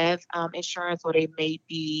necessarily have insurance or they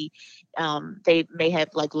may have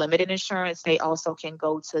like limited insurance, they also can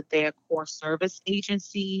go to their core service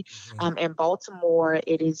agency. In Baltimore,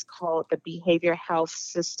 it is called the Behavior Health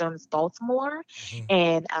Systems Baltimore,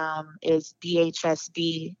 and is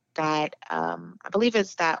BHSB I believe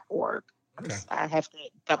it's .org. Okay. I have to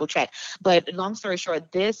double check. But long story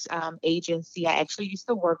short, this agency, I actually used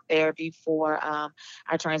to work there before I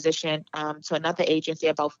transitioned to another agency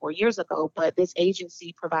about 4 years ago. But this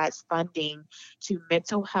agency provides funding to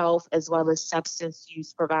mental health as well as substance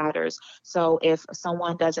use providers. So if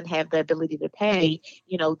someone doesn't have the ability to pay,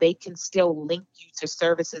 they can still link you to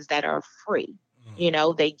services that are free.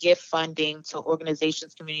 They give funding to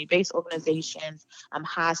organizations, community-based organizations,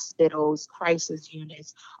 hospitals, crisis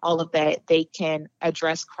units, all of that. They can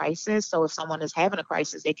address crisis. So if someone is having a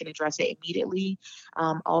crisis, they can address it immediately.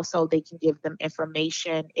 Also, they can give them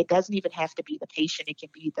information. It doesn't even have to be the patient. It can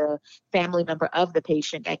be the family member of the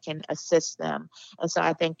patient that can assist them. And so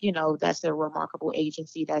I think, that's a remarkable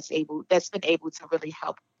agency that's been able to really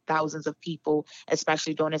help thousands of people,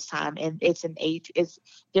 especially during this time. And it's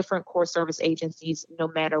different core service agencies, no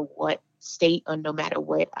matter what state or no matter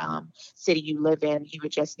what city you live in. You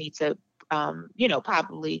would just need to,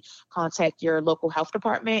 probably contact your local health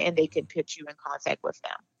department and they can put you in contact with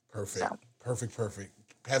them. Perfect. So. Perfect.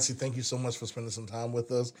 Patsy, thank you so much for spending some time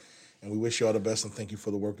with us. And we wish you all the best and thank you for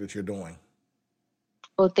the work that you're doing.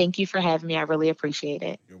 Well, thank you for having me. I really appreciate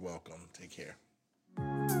it. You're welcome. Take care.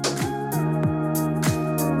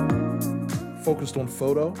 Focused on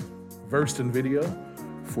photo, versed in video,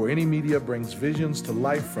 For Any Media brings visions to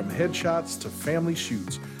life from headshots to family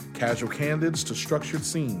shoots, casual candids to structured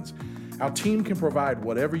scenes. Our team can provide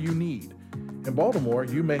whatever you need. In Baltimore,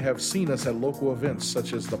 you may have seen us at local events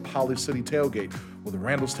such as the Poly City Tailgate or the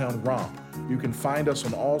Randallstown Romp. You can find us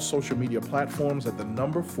on all social media platforms at the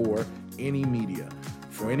number 4 Any Media.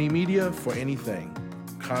 For Any Media, for anything.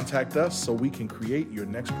 Contact us so we can create your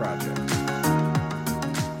next project.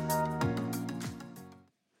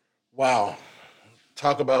 Wow.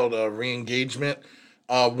 Talk about re-engagement.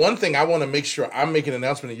 One thing I want to make sure I'm making an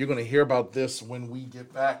announcement, and you're going to hear about this when we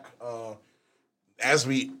get back as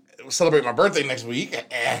we celebrate my birthday next week,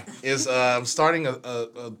 is starting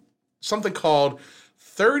a something called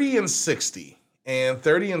 30 and 60. And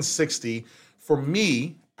 30 and 60, for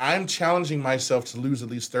me, I'm challenging myself to lose at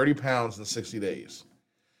least 30 pounds in 60 days.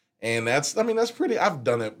 And that's pretty, I've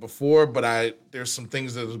done it before, but there's some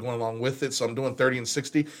things that are going along with it. So I'm doing 30 and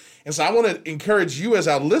 60. And so I want to encourage you as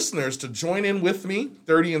our listeners to join in with me,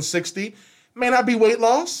 30 and 60. May not be weight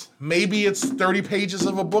loss. Maybe it's 30 pages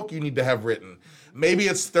of a book you need to have written. Maybe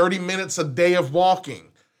it's 30 minutes a day of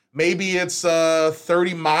walking. Maybe it's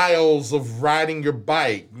 30 miles of riding your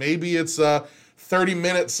bike. Maybe it's 30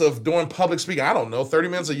 minutes of doing public speaking. I don't know, 30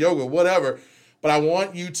 minutes of yoga, whatever. But I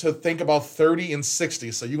want you to think about 30 and 60.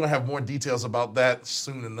 So you're going to have more details about that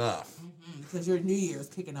soon enough. Because your New Year is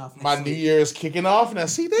kicking off next My week. New Year is kicking off. Now,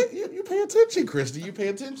 see, that you pay attention, Christy. You pay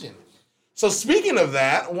attention. So speaking of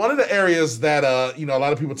that, one of the areas that a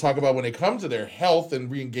lot of people talk about when they come to their health and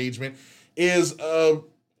re-engagement is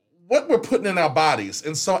what we're putting in our bodies.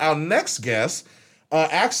 And so our next guests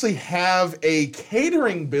actually have a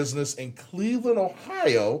catering business in Cleveland,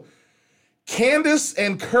 Ohio. Candace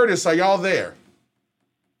and Kurtis, are y'all there?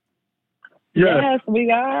 Yes,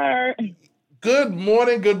 we are. Good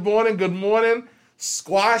morning.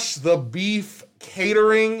 Squash the Beef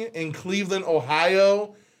Catering in Cleveland,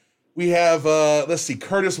 Ohio. We have,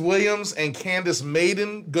 Kurtis Williams and Candace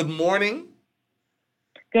Maiden. Good morning.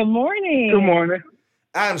 Good morning. Good morning.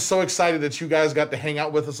 I'm so excited that you guys got to hang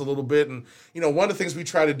out with us a little bit. And, one of the things we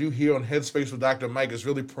try to do here on Headspace with Dr. Mike is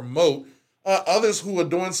really promote others who are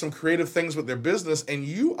doing some creative things with their business. And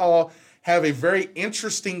you all have a very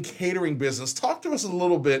interesting catering business. Talk to us a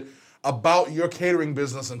little bit about your catering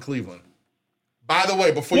business in Cleveland. By the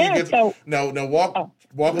way, before you get walk a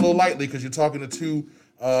little lightly because you're talking to two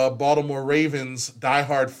Baltimore Ravens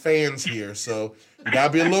diehard fans here. So you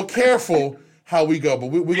gotta be a little careful how we go.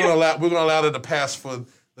 But we're gonna allow it to pass for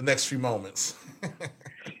the next few moments.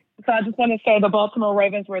 So I just want to say the Baltimore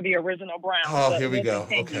Ravens were the original Browns. Oh, here we go.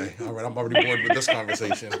 Okay. All right. I'm already bored with this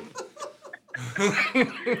conversation.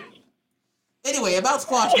 Anyway, about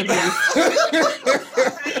squash the beef.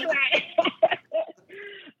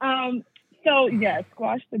 So, yes,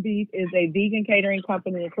 Squash the Beef is a vegan catering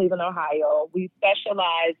company in Cleveland, Ohio. We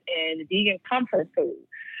specialize in vegan comfort food.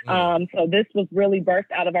 So this was really birthed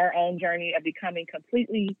out of our own journey of becoming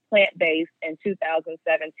completely plant-based in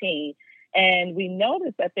 2017. And we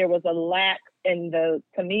noticed that there was a lack in the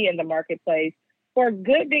marketplace for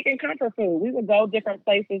good vegan comfort food. We would go different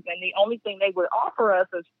places and the only thing they would offer us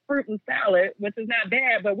is fruit and salad, which is not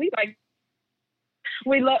bad, but we're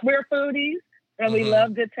foodies. And we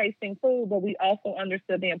love good tasting food, but we also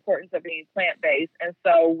understood the importance of being plant-based. And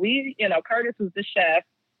so Kurtis, who's the chef,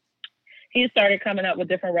 he started coming up with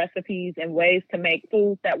different recipes and ways to make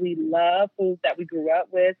foods that we love, foods that we grew up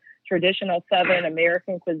with, traditional Southern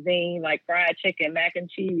American cuisine, like fried chicken, mac and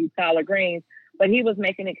cheese, collard greens. But he was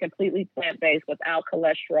making it completely plant-based without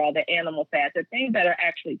cholesterol, the animal fat, the things that are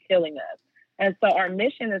actually killing us. And so our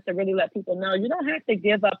mission is to really let people know you don't have to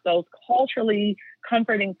give up those culturally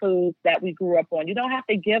comforting foods that we grew up on. You don't have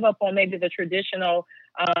to give up on maybe the traditional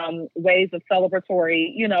ways of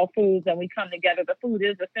celebratory, foods, and we come together. The food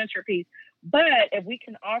is the centerpiece. But if we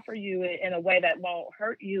can offer you it in a way that won't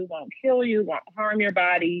hurt you, won't kill you, won't harm your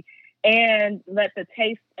body, and let the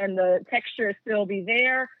taste and the texture still be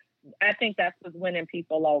there, I think that's what's winning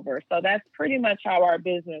people over. So that's pretty much how our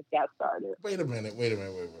business got started. Wait a minute.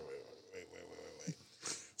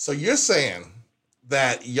 So you're saying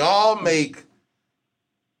that y'all make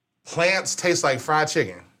plants taste like fried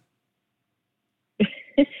chicken?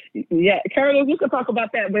 Yeah, Kurtis, you could talk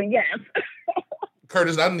about that, but yes.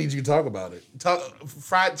 Kurtis, I need you to talk about it.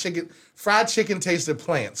 Fried chicken tasted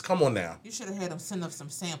plants. Come on now. You should have had them send us some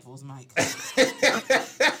samples, Mike.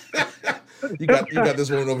 You got this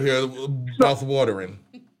one over here, mouth watering.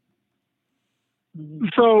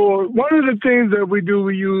 So one of the things that we do,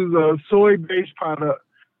 we use a soy-based product,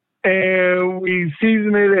 and we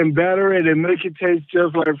season it and batter it and make it taste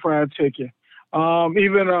just like fried chicken.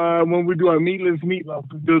 Even when we do our meatless meatloaf,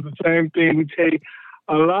 we do the same thing. We take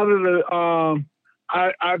a lot of the,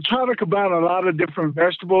 I try to combine a lot of different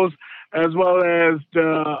vegetables as well as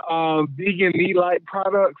the vegan meat-like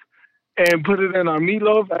products and put it in our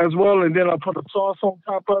meatloaf as well. And then I put a sauce on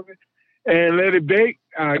top of it and let it bake.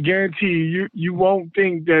 I guarantee you won't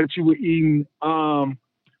think that you were eating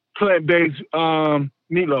plant-based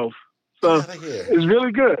meatloaf. So it's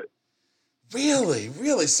really good.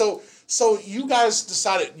 Really. So you guys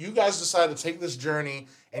decided to take this journey,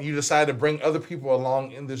 and you decided to bring other people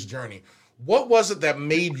along in this journey. What was it that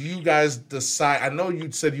made you guys decide? I know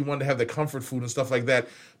you said you wanted to have the comfort food and stuff like that,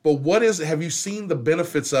 but what is it? Have you seen the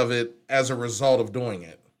benefits of it as a result of doing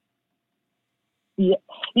it? Yeah.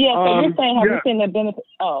 So you're saying, have you seen the benefits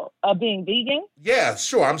of being vegan? Yeah,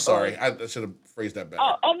 sure. I'm sorry. I should have phrased that better.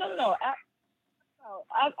 No.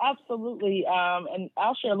 Absolutely. And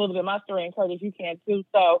I'll share a little bit of my story, and Kurtis, you can too.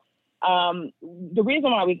 So the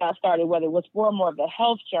reason why we got started, whether it was for more of the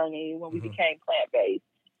health journey when we became plant-based.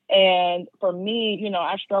 And for me,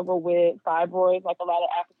 I struggle with fibroids like a lot of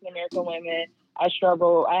African-American women. I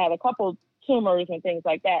had a couple tumors and things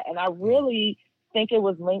like that. And I really think it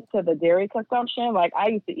was linked to the dairy consumption. Like I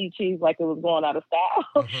used to eat cheese like it was going out of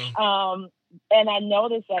style. And I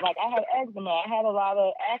noticed that I had eczema, I had a lot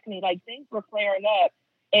of acne, things were flaring up,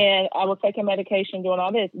 and I was taking medication, doing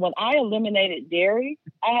all this. When I eliminated dairy,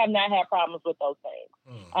 I have not had problems with those things.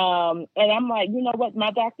 And I'm like, you know what?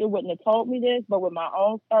 My doctor wouldn't have told me this, but with my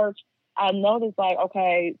own search, I noticed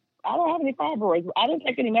okay, I don't have any fibroids. I didn't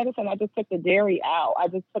take any medicine. I just took the dairy out. I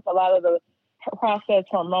just took a lot of the processed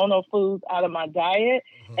hormonal foods out of my diet,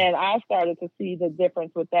 and I started to see the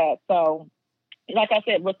difference with that. So, like I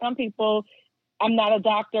said, with some people, I'm not a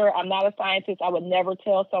doctor, I'm not a scientist. I would never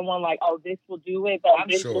tell someone this will do it. But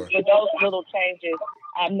with those little changes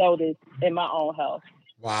I've noticed in my own health.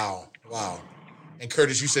 Wow. And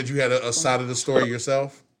Kurtis, you said you had a side of the story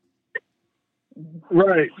yourself?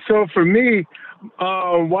 Right. So for me,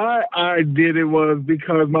 why I did it was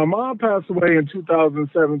because my mom passed away in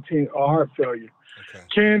 2017 of heart failure. Okay.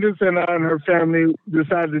 Candace and I and her family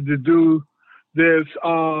decided to do this.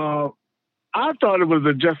 I thought it was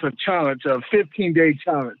just a challenge, a 15-day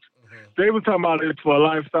challenge. They were talking about it for a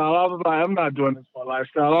lifestyle. I was like, I'm not doing this for a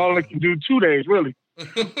lifestyle. I only can do 2 days, really.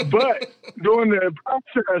 But during the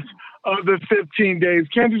process of the 15 days,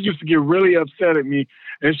 Candace used to get really upset at me.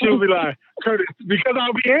 And she would be like, Kurtis, because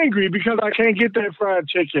I'll be angry because I can't get that fried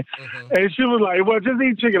chicken. And she was like, well, just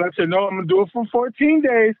eat chicken. I said, no, I'm going to do it for 14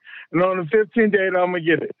 days. And on the 15th day, I'm going to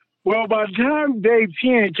get it. Well, by the time day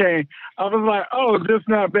 10 came, I was like, oh, this is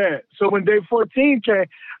not bad. So when day 14 came,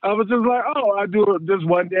 I was just like, oh, I do it just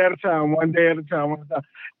one day at a time.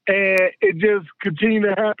 And it just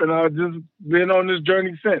continued to happen. I've just been on this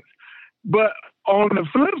journey since. But on the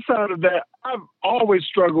flip side of that, I've always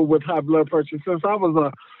struggled with high blood pressure since I was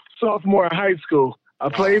a sophomore in high school. I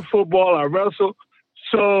played football, I wrestled.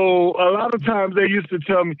 So a lot of times they used to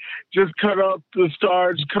tell me, just cut off the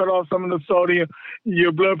starch, cut off some of the sodium,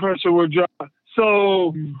 your blood pressure will drop.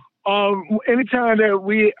 So anytime that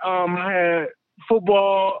we had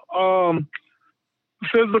football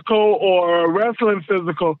physical or wrestling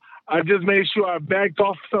physical, I just made sure I backed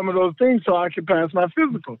off some of those things so I could pass my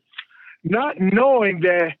physical. Not knowing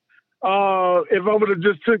that if I would have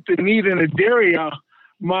just took the meat and the dairy out,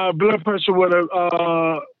 my blood pressure would have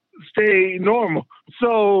stayed normal.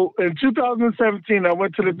 So in 2017, I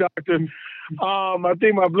went to the doctor. I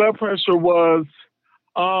think my blood pressure was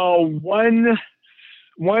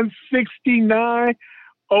 169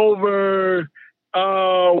 over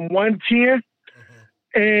 110.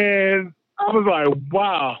 And I was like,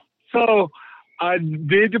 wow. So I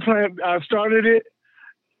did the plan. I started it.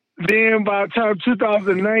 Then by the time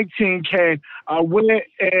 2019 came, I went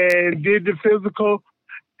and did the physical.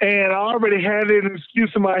 And I already had an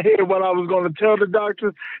excuse in my head what I was going to tell the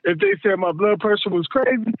doctor if they said my blood pressure was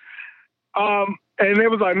crazy. And it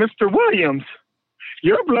was like, Mr. Williams,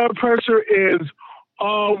 your blood pressure is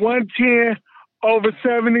 110 over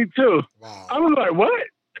 72. Wow. I was like, what?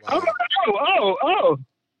 Wow. I was like, oh.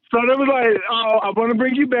 So they was like, I want to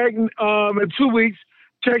bring you back in 2 weeks,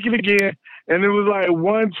 check it again. And it was like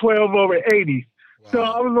 112 over 80. Wow. So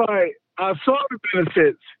I was like, I saw the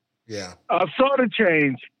benefits. Yeah. I saw the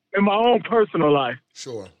change in my own personal life.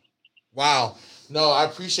 Sure. Wow. No, I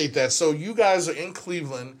appreciate that. So you guys are in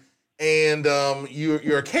Cleveland, and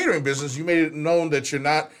you're a catering business. You made it known that you're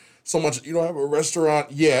not so much, you don't have a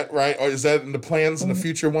restaurant yet, right? Or is that in the plans in the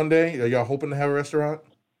future one day? Are y'all hoping to have a restaurant?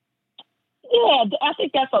 Yeah, I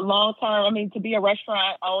think that's a long term. I mean, to be a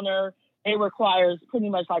restaurant owner, it requires pretty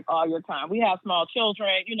much like all your time. We have small children.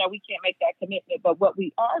 You know, we can't make that commitment. But what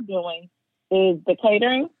we are doing is the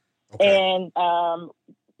catering and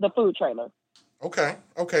the food trailer. Okay.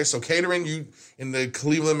 So catering, you in the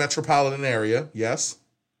Cleveland metropolitan area, yes?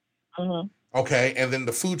 Mm-hmm. Okay, and then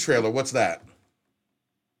the food trailer, what's that?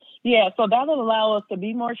 Yeah, so that will allow us to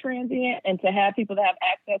be more transient and to have people that have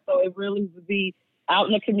access. So it really would be out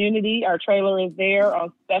in the community. Our trailer is there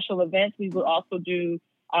on special events. We will also do,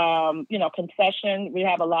 concession. We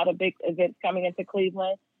have a lot of big events coming into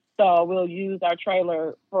Cleveland. So we'll use our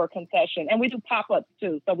trailer for concession. And we do pop-ups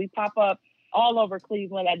too. So we pop up all over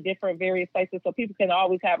Cleveland at different various places. So people can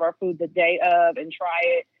always have our food the day of and try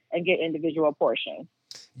it and get individual portions.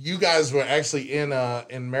 You guys were actually in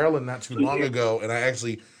Maryland not too long ago, and I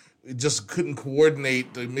actually just couldn't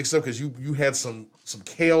coordinate the mix-up because you had some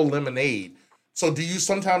kale lemonade. So do you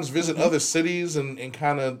sometimes visit other cities and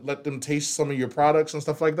kind of let them taste some of your products and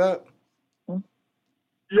stuff like that?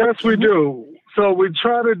 Yes, we do. So we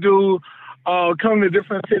try to do come to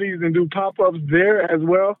different cities and do pop-ups there as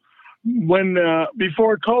well. When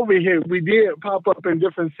before COVID hit, we did pop up in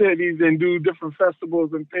different cities and do different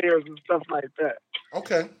festivals and fairs and stuff like that.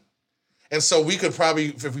 Okay. And so we could probably,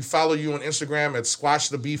 if we follow you on Instagram at Squash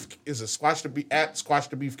the Beef, is it at Squash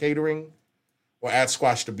the Beef Catering or at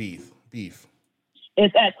Squash the Beef?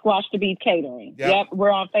 It's at Squash the Beef Catering. Yep.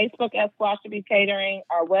 We're on Facebook at Squash the Beef Catering.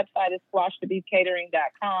 Our website is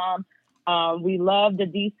squashthebeefcatering.com. We love the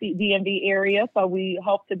DMV area, so we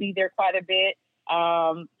hope to be there quite a bit.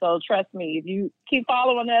 So trust me, if you keep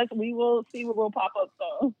following us, we will see where we'll pop up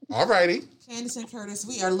soon. All righty. Candace and Kurtis,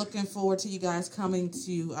 we are looking forward to you guys coming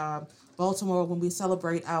to Baltimore when we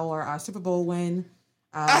celebrate our Super Bowl win.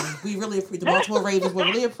 We really appreciate the Baltimore Ravens. We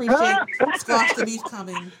really appreciate Squash the Beef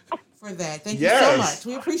coming for that. Thank you so much.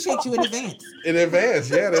 We appreciate you in advance. In advance,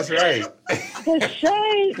 yeah, that's right. The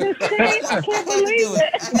shame. I can't believe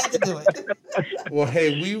it. I had to do it. Well,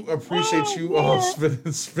 hey, we appreciate you all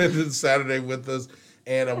spending Saturday with us,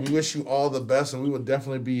 and we wish you all the best, and we will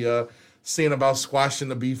definitely be seeing about squashing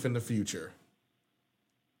the beef in the future.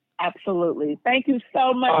 Absolutely. Thank you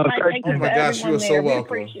so much, Mike. Thank you oh my gosh, you are so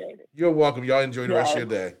welcome. We appreciate it. You're welcome. Y'all enjoy the rest of your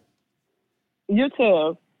day. You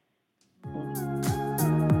too.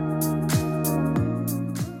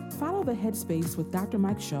 Follow the Headspace with Dr.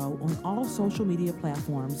 Mike show on all social media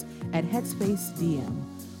platforms at Headspace DM.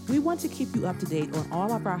 We want to keep you up to date on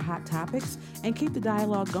all of our hot topics and keep the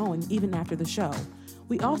dialogue going even after the show.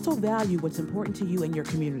 We also value what's important to you and your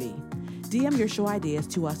community. DM your show ideas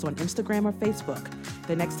to us on Instagram or Facebook.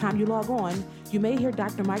 The next time you log on, you may hear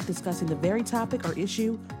Dr. Mike discussing the very topic or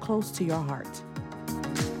issue close to your heart.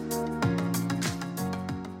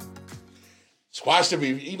 Squash the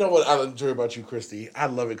beef. You know what I enjoy about you, Christy? I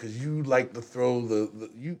love it because you like to throw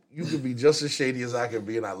you can be just as shady as I can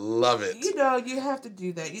be, and I love it. You have to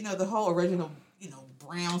do that. The whole original,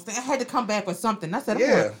 Browns thing. I had to come back with something. I said,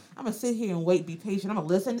 I'm gonna sit here and wait, be patient. I'm gonna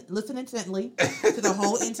listen intently to the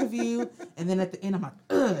whole interview, and then at the end, I'm like,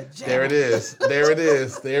 there it is.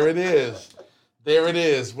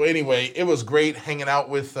 Well, anyway, it was great hanging out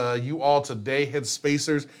with you all today,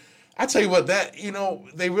 Headspacers. I tell you what,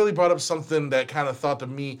 they really brought up something that kind of thought to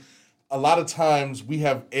me. A lot of times we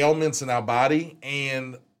have ailments in our body,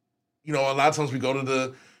 and a lot of times we go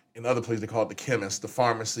to in other places they call it the chemist, the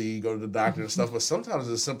pharmacy, go to the doctor and stuff. But sometimes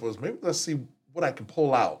it's as simple as maybe let's see what I can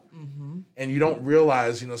pull out. Mm-hmm. And you don't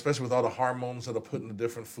realize, especially with all the hormones that are put into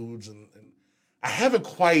different foods. And I haven't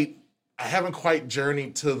quite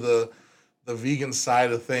journeyed to the vegan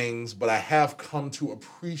side of things, but I have come to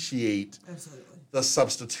appreciate the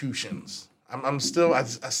substitutions. I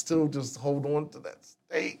still just hold on to that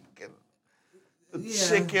steak and the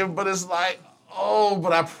chicken, but it's like,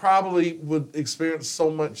 but I probably would experience so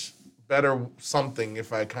much better something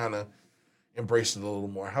if I kind of embraced it a little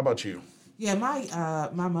more. How about you? Yeah,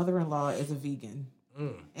 my mother-in-law is a vegan.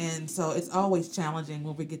 And so it's always challenging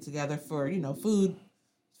when we get together for, food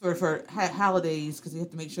for holidays, because we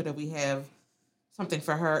have to make sure that we have something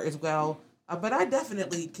for her as well. But I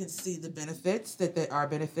definitely can see the benefits, that there are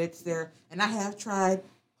benefits there. And I have tried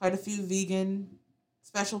quite a few vegan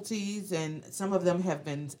specialties, and some of them have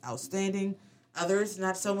been outstanding. Others,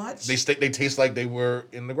 not so much. They taste like they were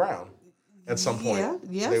in the ground at some point.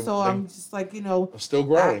 Yeah. I'm just like, I'm still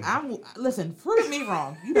growing. Listen, prove me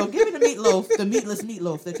wrong. Give me the meatloaf, the meatless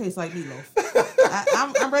meatloaf that tastes like meatloaf.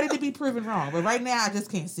 I'm ready to be proven wrong, but right now I just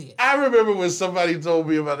can't see it. I remember when somebody told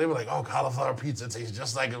me about it. They were like, cauliflower pizza tastes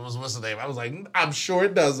just like it was, what's the name? I was like, I'm sure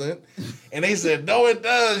it doesn't. And they said, no, it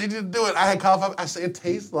does. You didn't do it. I had cauliflower. I said, it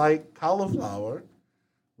tastes like cauliflower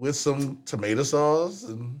with some tomato sauce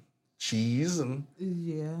and cheese and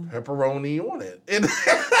pepperoni on it.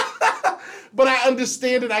 But I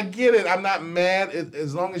understand it. I get it. I'm not mad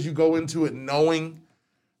as long as you go into it knowing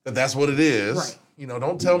that that's what it is. Right.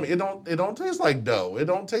 Don't tell me it don't taste like dough. It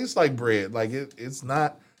don't taste like bread. Like it's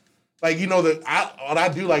not like what I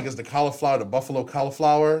do like is the cauliflower, the buffalo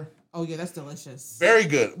cauliflower. Oh yeah, that's delicious. Very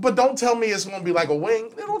good. But don't tell me it's gonna be like a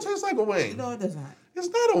wing. It don't taste like a wing. No, it does not. It's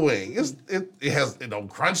not a wing. It don't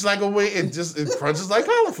crunch like a wing. It crunches like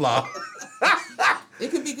cauliflower.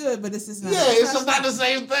 It could be good, but it's just not. Yeah, it's just not the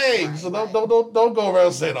same thing. Right, so don't go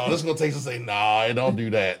around saying, "Oh, this is gonna taste." And say, "Nah, it don't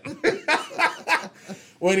do that."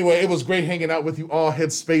 Well, anyway, it was great hanging out with you all,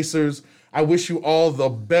 Headspacers. I wish you all the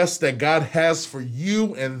best that God has for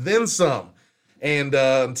you and then some. And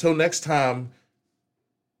until next time,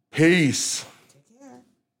 peace. Take care.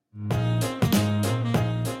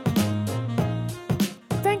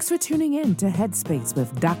 Thanks for tuning in to Headspace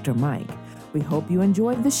with Dr. Mike. We hope you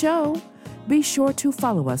enjoyed the show. Be sure to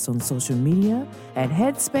follow us on social media at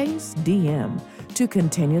Headspace DM to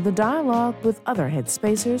continue the dialogue with other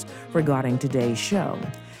Headspacers regarding today's show.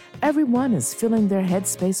 Everyone is filling their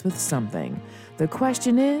headspace with something. The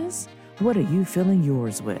question is, what are you filling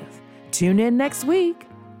yours with? Tune in next week.